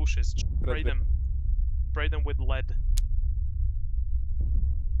those bushes. Spray them. Spray them with lead.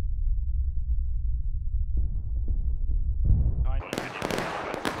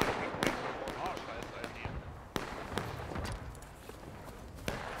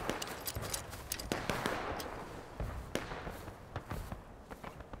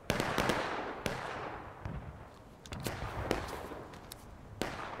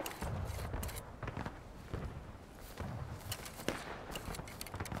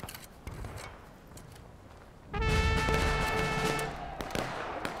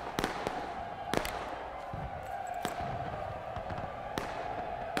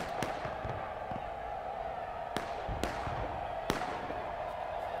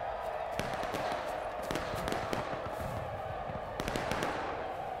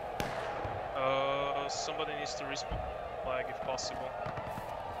 Somebody needs to respawn the flag if possible.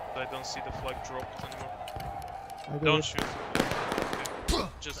 But I don't see the flag dropped anymore. Don't shoot. Okay.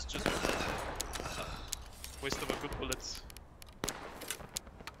 Just waste of a good bullet.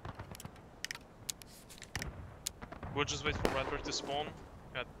 We'll just wait for Radberg to spawn.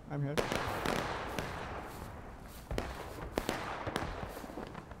 Yeah. I'm here.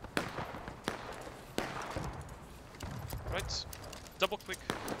 Right. Double click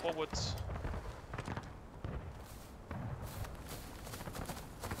forward.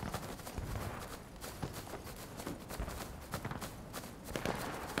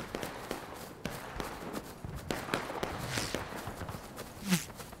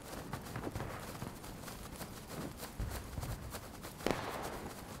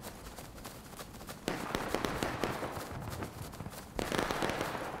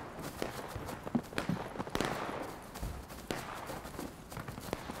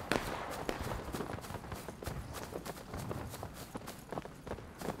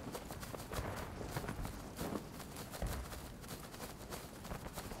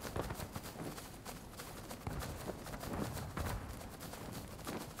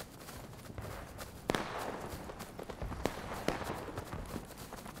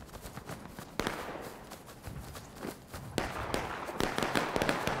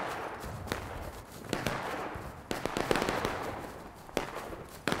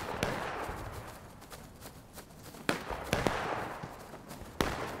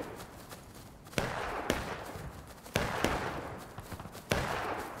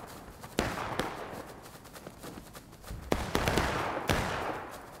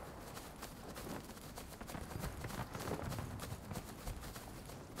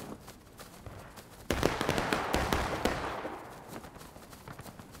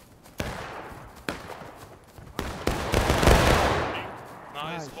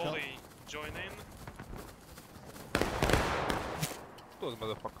 Nice, Holly, join in. Those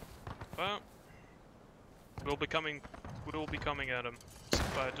motherfucker. We'll be coming at him.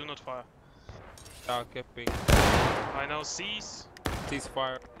 Fire, do not fire. Capping. I now cease. Cease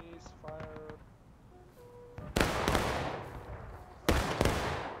fire. Cease fire.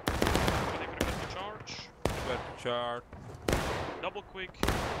 Ready, prepare to charge. Prepare to charge. Double quick.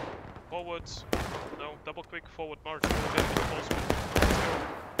 Forward. No, double quick forward march.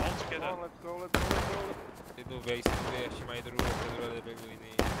 All together. Let's go, let's go, let's go. Idu wejść tutaj, jeśli mają drugą federalę wygłiny.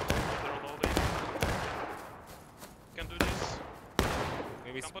 They're loading. Can do this.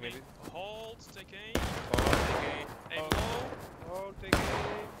 Maybe Company, maybe. hold, take aim. Hold, take aim. Aim low. Hold, take aim.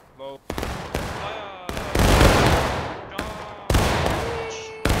 Low. Fire.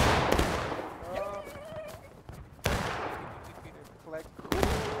 Flag.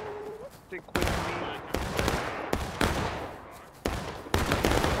 Stick with me.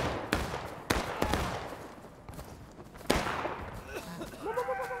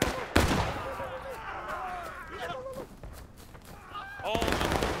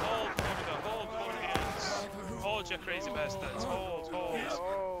 Hold, you crazy bastards. Hold.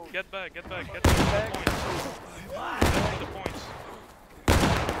 Get back to the point. Back to the point.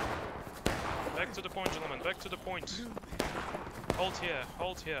 Back to the point, gentlemen, back to the point. Hold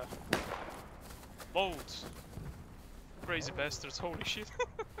here. Load. Crazy bastards, holy shit.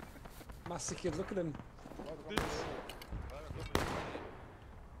 Massacred, look at him.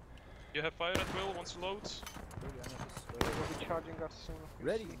 You have fire at will once you load. They will be charging us soon.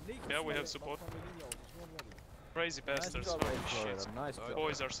 Ready? Yeah, we have support. Crazy bastards, job, holy Florida, shit. nice job.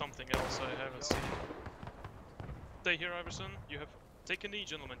 Boys are something else I haven't seen. Stay here, Iverson. You have... Take a knee,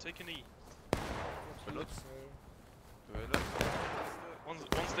 gentlemen, take a knee.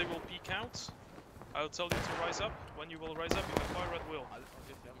 Once they will peek out, I'll tell you to rise up. When you will rise up, you have fire at will.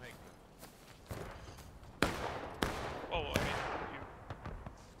 Oh, I mean, you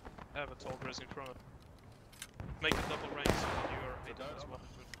have a tall grass in front. Make a double range so that you are hidden as well.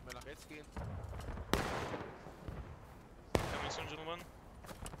 Coming soon, gentlemen.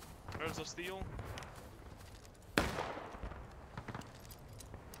 Birds of steel.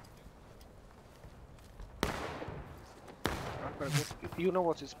 You know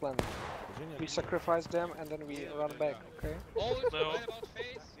what is planned. We sacrifice them and then we run back, okay? No.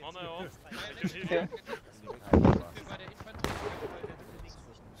 Oh no. I can hear Okay.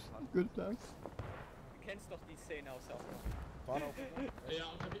 Good plan. Du kennst doch die Szene aus der Ja,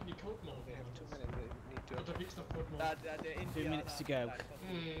 unterwegs die Copenhagen. Unterwegs nach Copenhagen. Der 2 Indianer. minutes to go.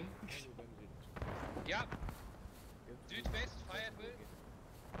 Ja. Südwest, feiert will.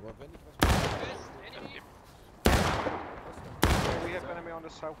 Aber wenn ich was Südwest, enemy. We have enemy on the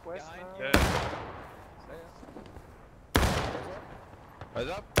southwest now. Yeah.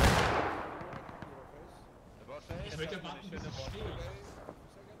 Rise up. Ich möchte warten, bis er steht.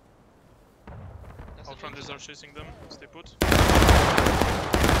 All friendlies are chasing them. Stay put.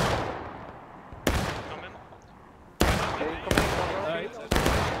 Come in. Okay, come in.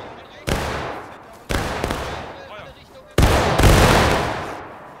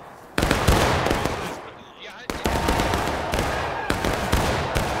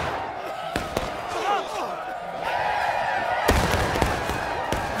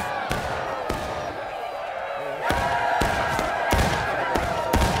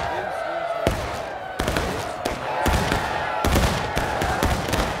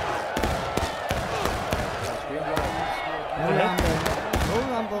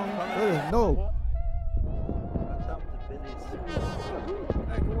 No!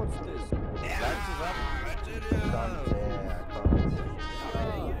 Hey, what's this? Bleibt zusammen.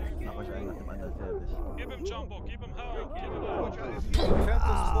 Mach euch einen nach dem anderen fertig. Give him Jumbo, give him help, give him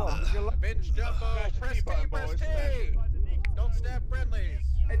Bench Jumbo, press T, press T! Don't stab friendlies!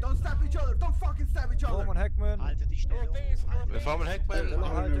 Hey, don't stab each other! Don't fucking stab each other! Norman Heckman. Halte die Stellung. Wir fahren Heckman.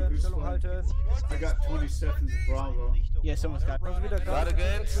 Stellung halten. I got 20 seconds, Bravo. Yeah, someone's got Got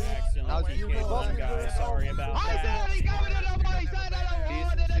again. How's you guys? Sorry about that.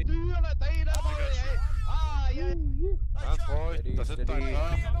 That's right. Das sind dein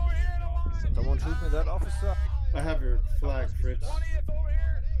Graf. Someone shoot me that officer. I have your flag, Fritz.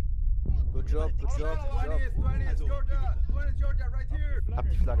 Good job, good job, good job. 20 is Georgia! 20 is Georgia, right here! Hab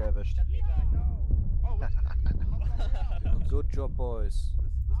die Flagge erwischt. Good job, boys.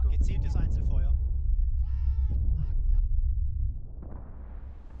 Gezieltes Einzelfeuer.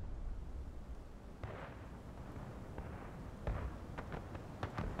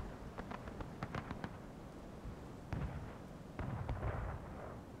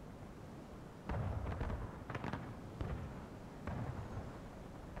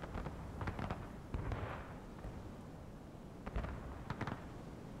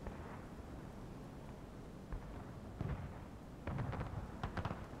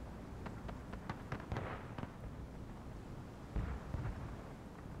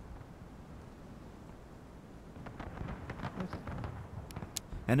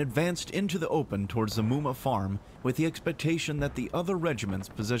 and advanced into the open towards the Muma farm with the expectation that the other regiments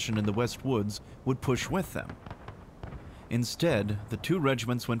positioned in the West Woods would push with them. Instead, the two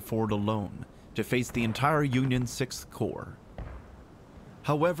regiments went forward alone to face the entire Union 6th Corps.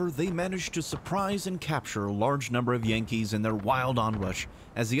 However, they managed to surprise and capture a large number of Yankees in their wild onrush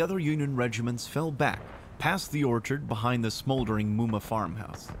as the other Union regiments fell back past the orchard behind the smoldering Muma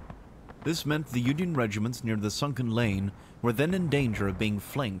farmhouse. This meant the Union regiments near the sunken lane were then in danger of being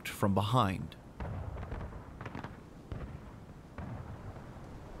flanked from behind.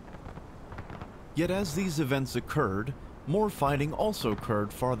 Yet as these events occurred, more fighting also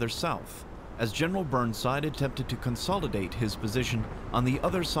occurred farther south, as General Burnside attempted to consolidate his position on the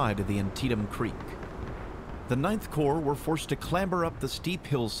other side of the Antietam Creek. The 9th Corps were forced to clamber up the steep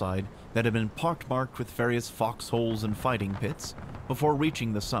hillside that had been pockmarked with various foxholes and fighting pits before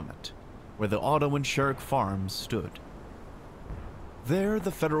reaching the summit, where the Otto and Sherrick farms stood. There,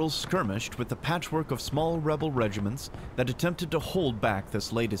 the Federals skirmished with the patchwork of small rebel regiments that attempted to hold back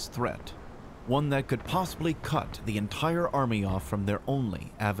this latest threat, one that could possibly cut the entire army off from their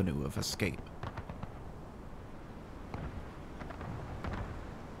only avenue of escape.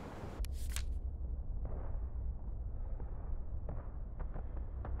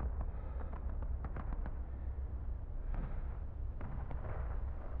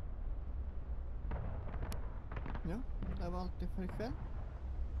 Ja, det var allt för ikväll.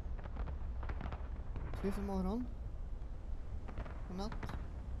 Ses imorgon. God natt.